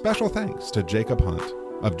 Special thanks to Jacob Hunt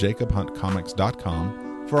of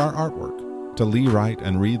JacobHuntComics.com for our artwork, to Lee Wright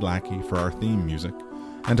and Reed Lackey for our theme music,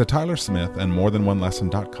 and to Tyler Smith and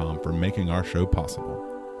MoreThanOneLesson.com for making our show possible.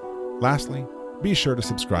 Lastly, Be sure to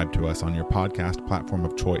subscribe to us on your podcast platform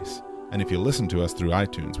of choice. And if you listen to us through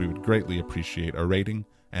iTunes, we would greatly appreciate a rating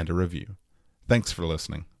and a review. Thanks for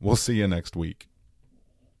listening. We'll see you next week.